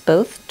allowances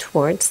both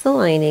towards the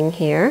lining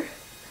here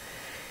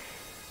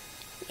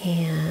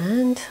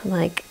and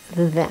like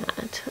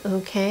that.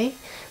 Okay,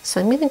 so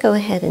I'm going to go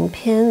ahead and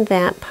pin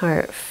that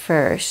part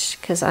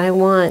first because I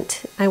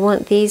want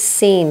these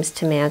seams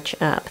to match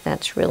up.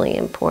 That's really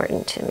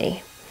important to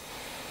me.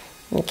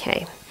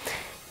 Okay,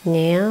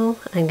 now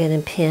I'm going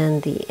to pin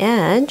the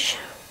edge.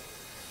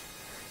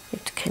 You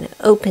have to kind of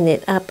open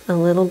it up a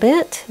little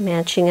bit,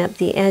 matching up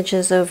the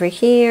edges over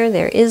here.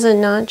 There is a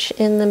notch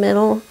in the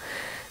middle,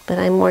 but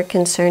I'm more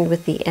concerned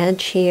with the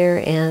edge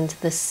here and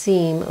the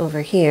seam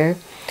over here.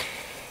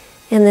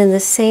 And then the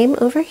same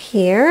over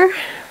here,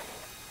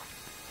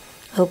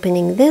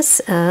 opening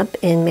this up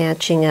and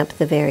matching up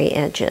the very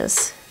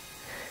edges.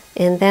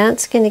 And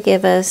that's going to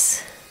give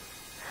us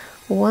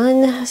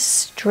one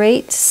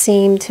straight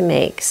seam to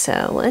make.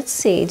 So let's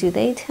see, do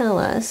they tell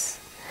us?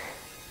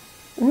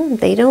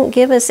 They don't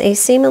give us a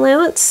seam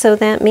allowance, so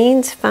that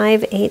means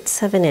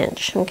 5/8 of an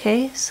inch.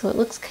 Okay, so it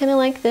looks kind of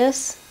like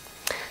this.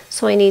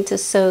 So I need to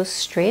sew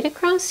straight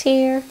across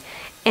here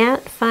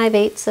at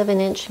 5/8 of an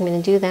inch. I'm going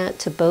to do that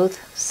to both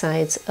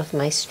sides of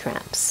my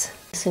straps.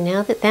 So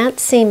now that that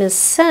seam is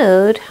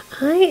sewed,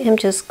 I am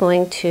just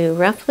going to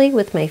roughly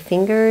with my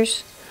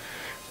fingers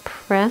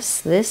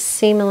press this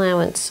seam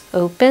allowance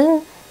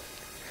open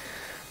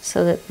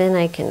so that then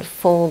I can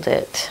fold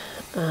it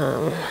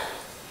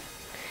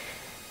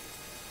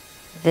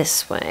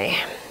this way.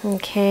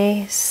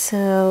 Okay,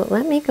 so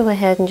let me go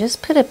ahead and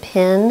just put a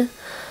pin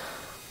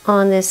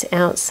on this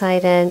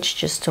outside edge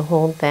just to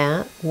hold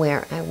that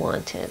where I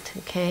want it.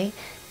 Okay,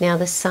 now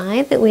the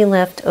side that we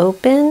left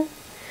open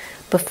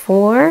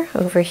before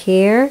over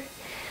here,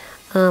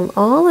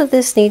 all of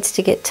this needs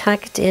to get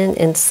tucked in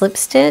and slip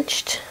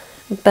stitched,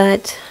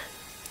 but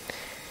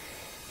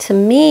to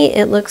me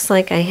it looks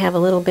like I have a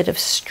little bit of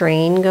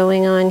strain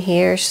going on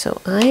here, so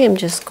I am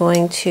just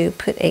going to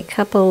put a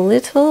couple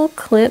little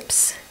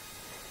clips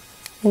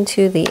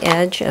into the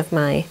edge of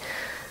my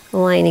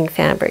lining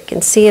fabric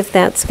and see if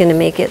that's going to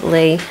make it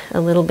lay a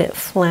little bit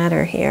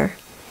flatter here.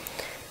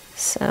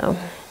 So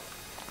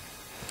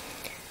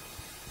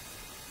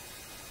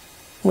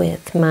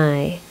with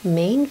my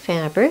main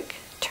fabric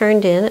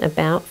turned in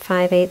about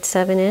 5/8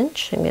 of an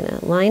inch, I'm going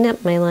to line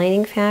up my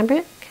lining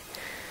fabric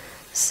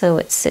so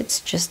it sits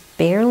just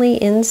barely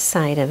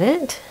inside of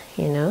it,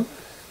 you know,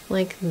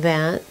 like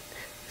that,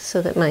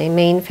 so that my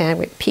main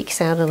fabric peeks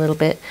out a little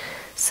bit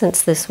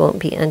since this won't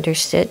be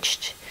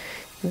understitched.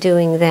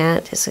 Doing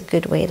that is a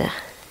good way to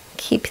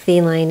keep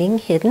the lining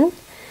hidden.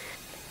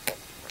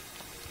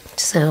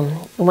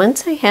 So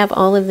once I have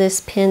all of this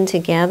pinned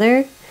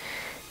together,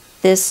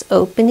 this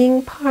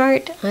opening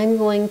part, I'm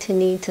going to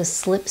need to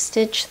slip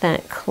stitch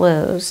that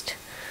closed,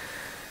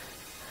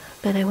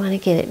 but I want to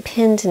get it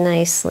pinned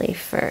nicely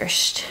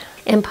first.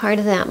 And part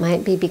of that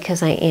might be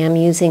because I am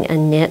using a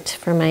knit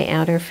for my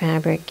outer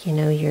fabric. You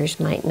know, yours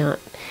might not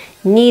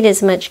need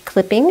as much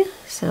clipping.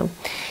 So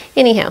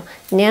anyhow,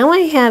 now I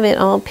have it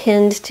all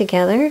pinned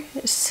together,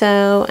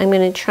 so I'm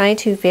going to try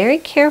to very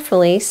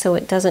carefully so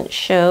it doesn't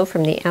show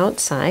from the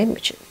outside,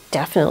 which it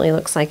definitely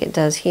looks like it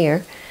does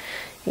here.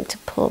 Need to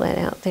pull that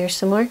out there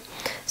some more.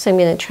 So I'm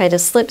going to try to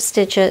slip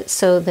stitch it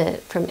so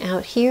that from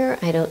out here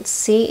I don't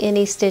see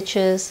any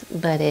stitches,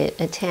 but it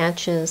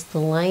attaches the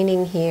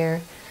lining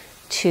here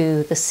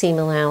to the seam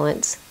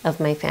allowance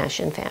of my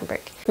fashion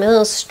fabric. My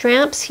little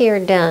straps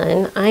here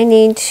done, I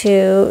need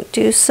to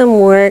do some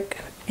work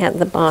at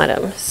the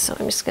bottom. So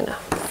I'm just going to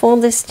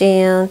fold this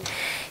down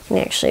and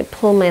actually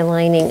pull my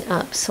lining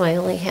up so I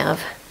only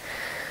have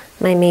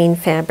my main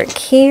fabric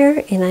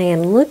here, and I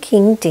am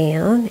looking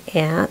down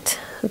at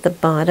the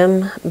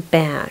bottom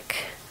back.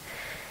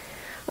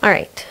 All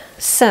right,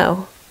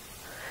 so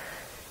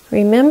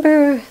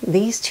remember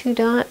these two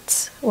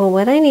dots? Well,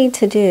 what I need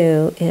to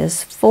do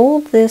is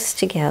fold this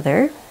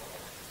together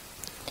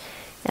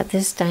at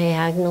this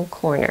diagonal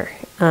corner.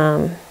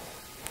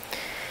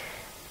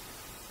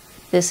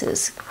 This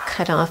is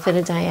cut off at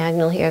a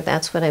diagonal here.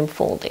 That's what I'm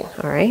folding.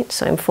 All right,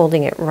 so I'm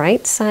folding it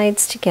right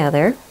sides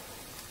together.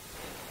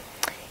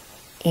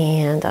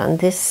 And on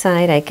this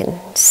side, I can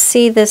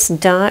see this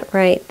dot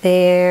right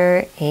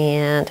there,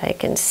 and I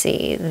can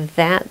see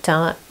that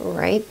dot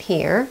right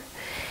here.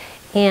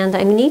 And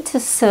I need to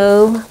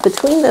sew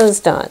between those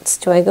dots.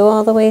 Do I go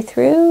all the way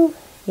through?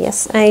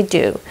 Yes, I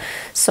do.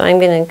 So I'm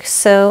going to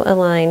sew a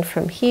line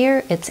from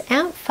here. It's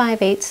at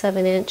 5/8 of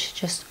an inch,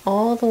 just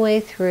all the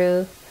way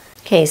through.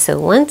 Okay, so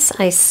once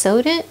I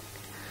sewed it,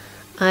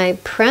 I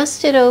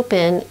pressed it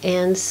open,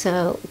 and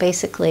so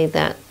basically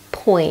that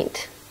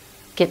point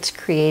gets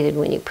created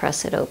when you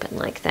press it open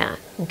like that.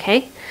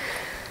 Okay,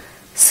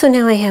 so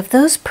now I have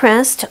those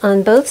pressed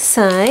on both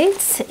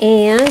sides,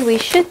 and we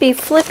should be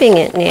flipping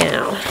it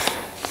now.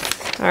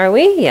 Are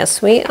we?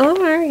 Yes, we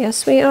are.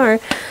 Yes, we are.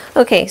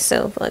 Okay,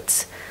 so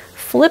let's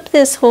flip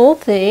this whole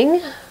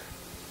thing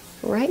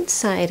right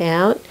side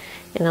out,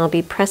 and I'll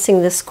be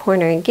pressing this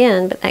corner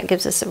again, but that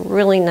gives us a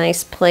really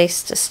nice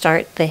place to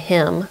start the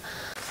hem.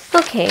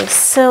 Okay,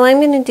 so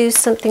I'm going to do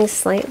something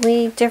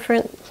slightly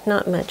different,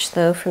 not much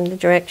though, from the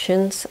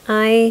directions.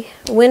 I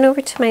went over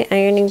to my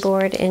ironing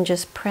board and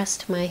just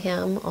pressed my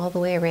hem all the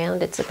way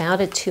around. It's about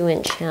a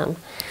 2-inch hem.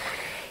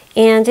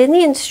 And in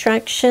the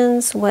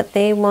instructions, what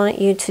they want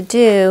you to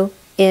do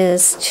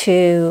is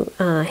to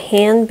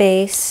hand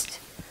baste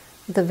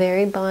the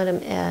very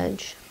bottom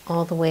edge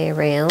all the way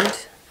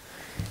around,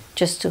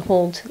 just to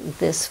hold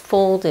this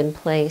fold in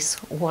place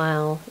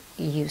while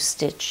you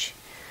stitch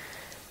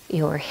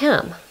your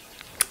hem.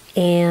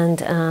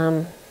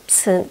 And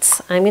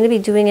since I'm going to be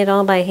doing it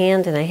all by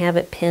hand and I have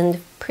it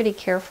pinned pretty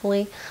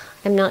carefully,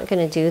 I'm not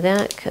going to do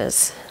that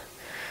because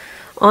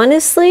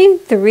honestly,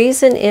 the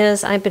reason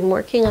is I've been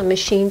working on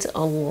machines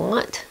a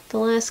lot the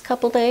last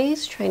couple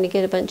days, trying to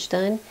get a bunch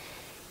done,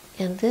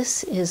 and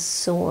this is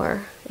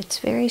sore. It's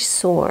very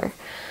sore.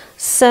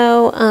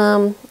 So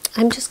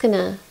I'm just going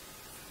to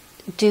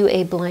do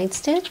a blind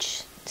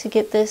stitch to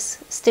get this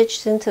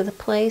stitched into the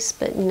place,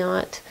 but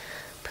not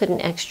put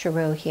an extra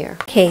row here.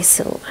 Okay,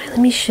 so let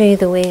me show you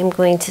the way I'm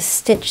going to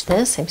stitch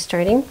this. I'm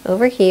starting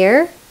over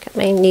here, got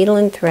my needle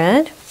and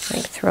thread,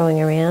 I'm throwing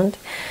around,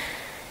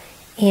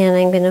 and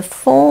I'm going to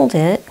fold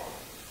it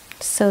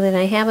so that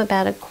I have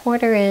about a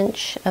 1/4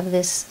 inch of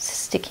this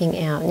sticking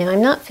out. Now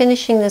I'm not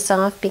finishing this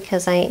off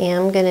because I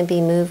am going to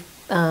be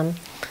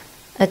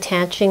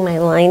attaching my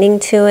lining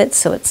to it,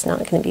 so it's not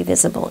going to be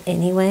visible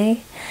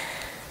anyway.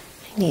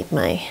 I need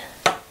my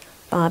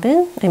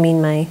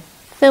my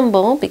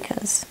thimble,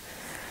 because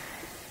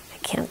I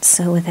can't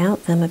sew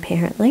without them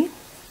apparently.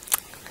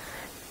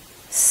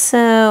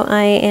 So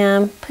I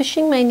am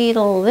pushing my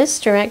needle this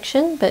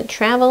direction, but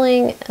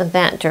traveling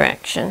that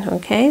direction,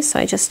 okay? So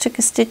I just took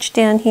a stitch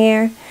down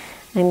here.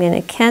 I'm going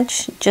to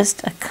catch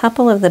just a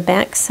couple of the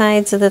back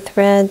sides of the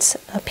threads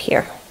up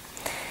here.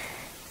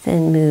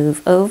 Then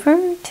move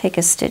over, take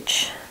a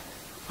stitch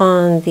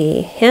on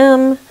the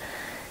hem,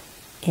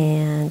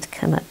 and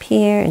come up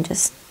here and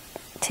just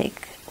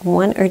take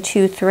 1 or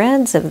 2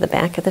 threads of the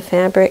back of the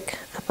fabric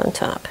up on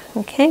top,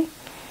 okay?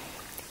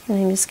 And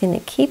I'm just going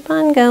to keep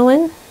on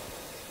going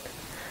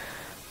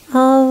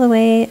all the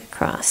way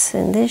across,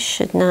 and this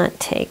should not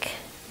take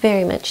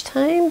very much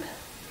time.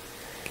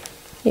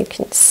 You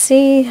can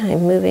see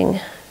I'm moving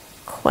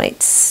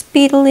quite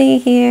speedily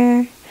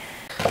here.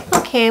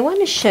 Okay, I want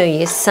to show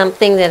you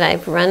something that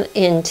I've run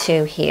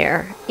into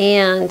here,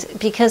 and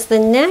because the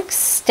next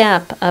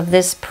step of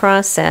this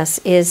process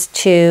is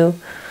to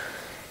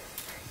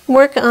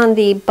work on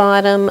the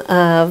bottom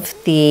of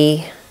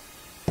the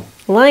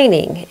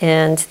lining,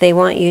 and they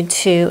want you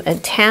to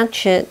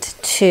attach it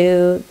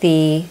to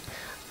the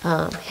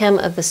hem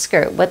of the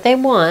skirt. What they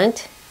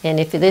want, and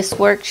if this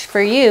works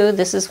for you,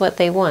 this is what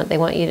they want. They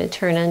want you to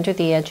turn under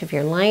the edge of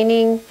your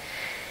lining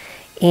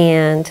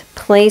and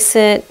place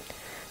it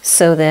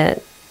so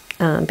that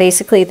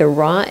basically the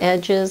raw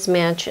edges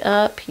match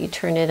up. You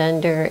turn it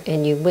under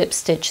and you whip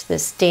stitch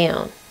this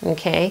down,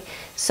 okay?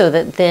 So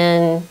that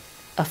then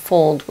a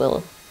fold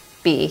will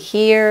be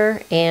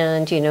here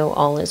and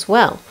all is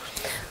well.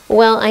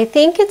 Well, I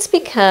think it's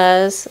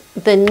because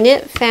the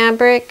knit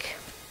fabric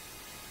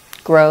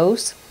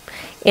grows,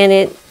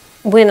 and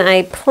when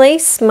I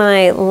place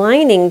my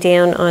lining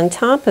down on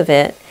top of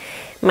it,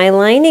 my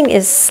lining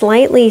is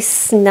slightly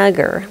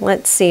snugger.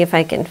 Let's see if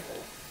I can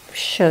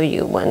show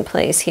you one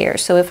place here.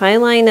 So if I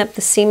line up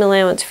the seam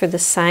allowance for the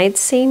side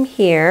seam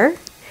here,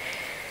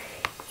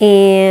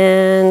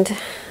 and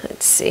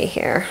let's see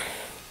here.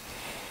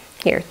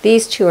 Here,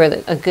 these two are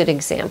a good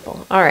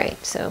example. All right,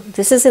 so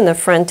this is in the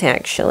front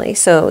actually.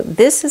 So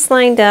this is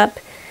lined up,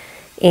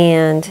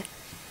 and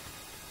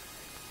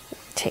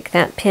take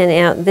that pin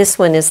out. This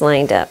one is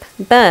lined up.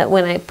 But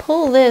when I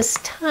pull this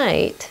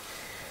tight,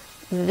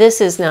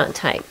 this is not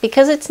tight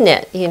because it's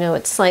knit,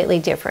 it's slightly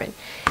different.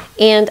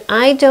 And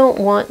I don't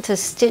want to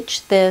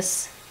stitch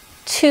this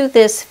to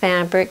this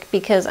fabric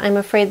because I'm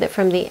afraid that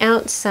from the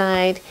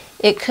outside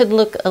it could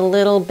look a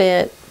little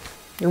bit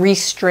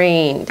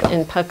restrained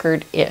and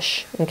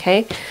puckered-ish,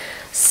 okay?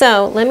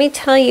 So let me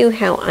tell you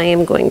how I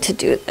am going to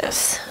do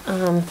this.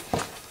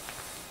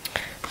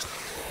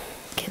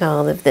 Get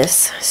all of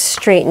this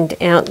straightened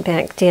out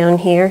back down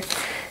here.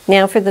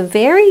 Now for the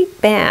very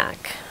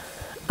back,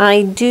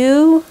 I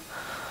do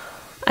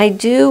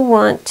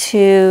want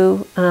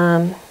to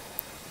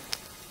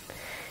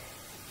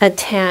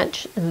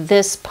attach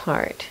this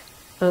part,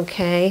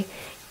 okay?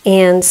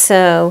 And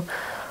so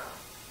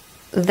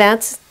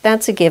that's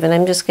a given.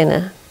 I'm just going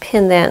to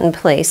pin that in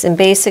place, and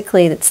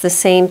basically it's the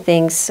same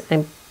things.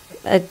 I'm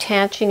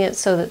attaching it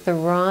so that the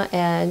raw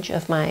edge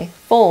of my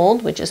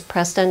fold, which is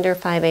pressed under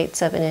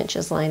 5/8 of an inch,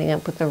 is lining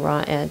up with the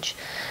raw edge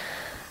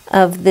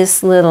of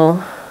this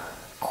little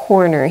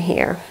corner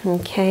here,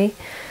 okay?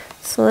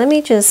 So let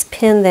me just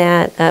pin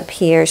that up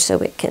here so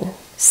it can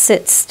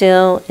sit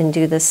still, and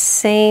do the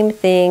same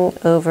thing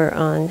over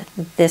on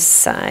this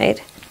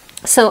side.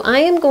 So I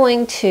am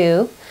going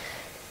to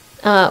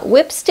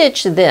whip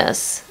stitch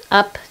this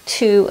up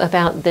to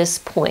about this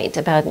point,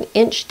 about 1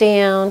 inch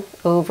down,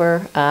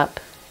 over,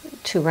 up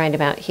to right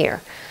about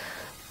here.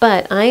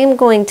 But I am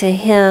going to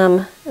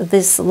hem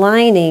this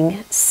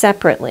lining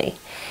separately,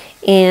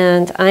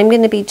 and I'm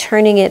going to be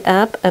turning it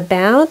up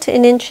about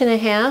 1.5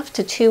 inches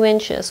to 2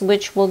 inches,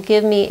 which will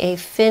give me a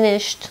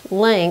finished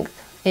length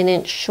 1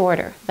 inch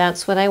shorter.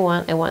 That's what I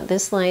want. I want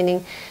this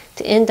lining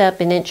to end up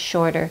 1 inch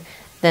shorter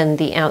than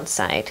the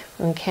outside,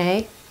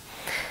 okay?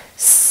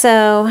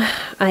 So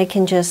I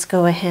can just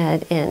go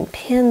ahead and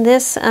pin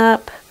this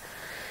up,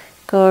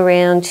 go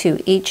around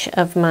to each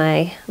of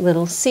my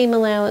little seam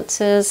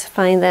allowances,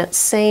 find that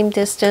same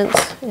distance,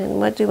 and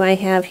what do I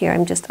have here?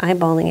 I'm just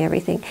eyeballing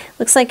everything.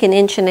 Looks like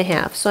 1.5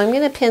 inches. So I'm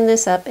going to pin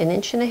this up 1.5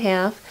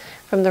 inches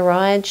from the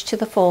raw edge to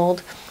the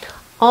fold,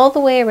 all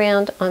the way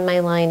around on my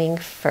lining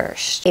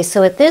first. Okay,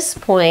 so at this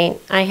point,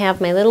 I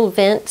have my little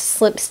vent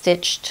slip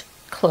stitched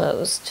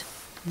closed.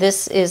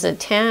 This is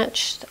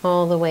attached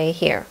all the way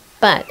here,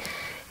 but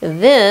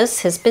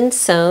this has been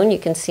sewn. You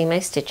can see my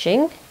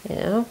stitching,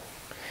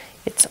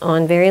 it's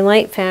on very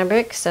light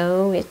fabric,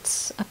 so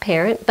it's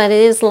apparent, but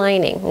it is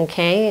lining,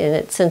 okay?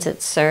 And since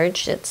it's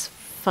serged, it's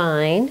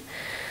fine.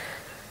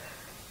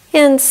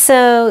 And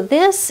so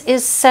this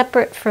is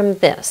separate from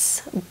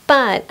this,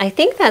 but I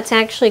think that's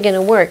actually going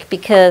to work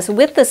because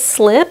with the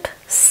slip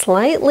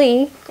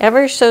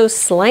ever so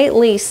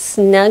slightly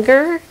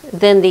snugger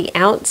than the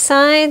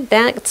outside,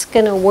 that's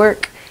going to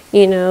work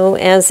you know,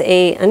 as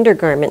a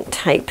undergarment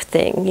type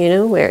thing, you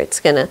know, where it's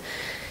going to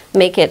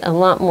make it a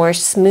lot more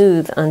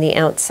smooth on the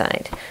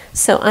outside.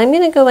 So I'm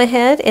going to go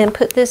ahead and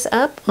put this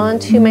up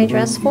onto my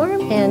dress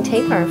form and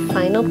take our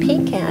final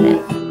peek at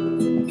it.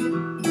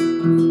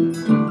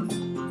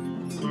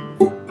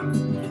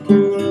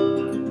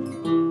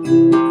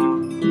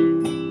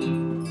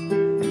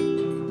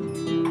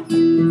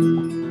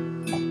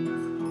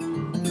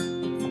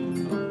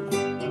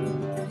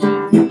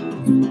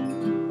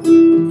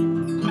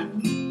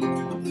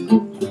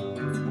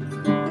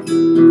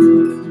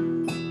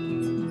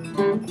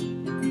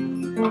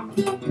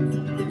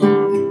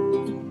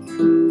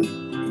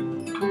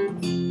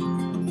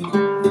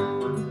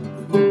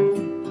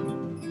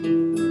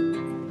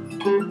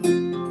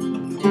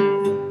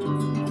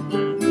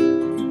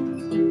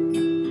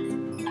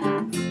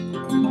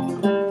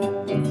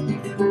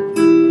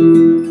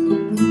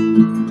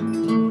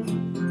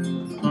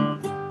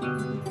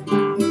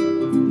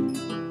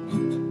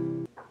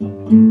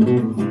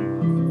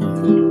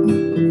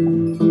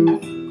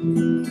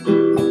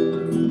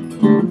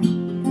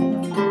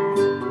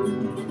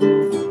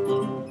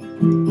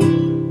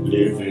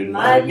 Living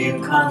my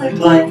bucolic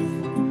life,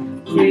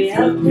 free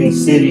of the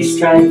city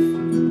strife.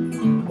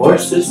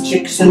 Horses,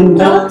 chicks, and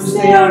dogs,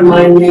 they are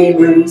my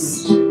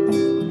neighbors.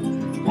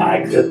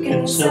 I cook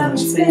and sew and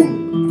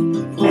spin,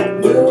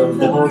 and move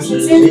the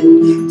horses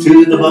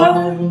into the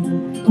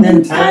barn.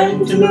 Then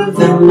time to move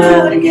them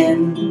out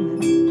again.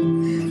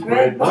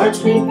 Red barns,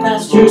 green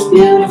pastures,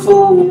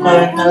 beautiful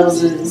white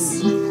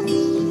houses.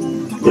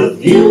 The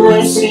view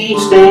I see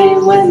each day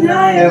when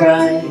I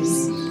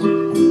arise.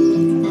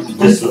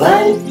 This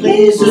life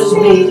pleases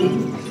me,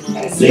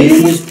 as it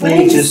is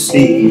plain to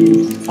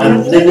see.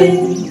 I'm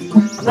living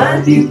my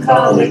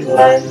bucolic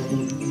life.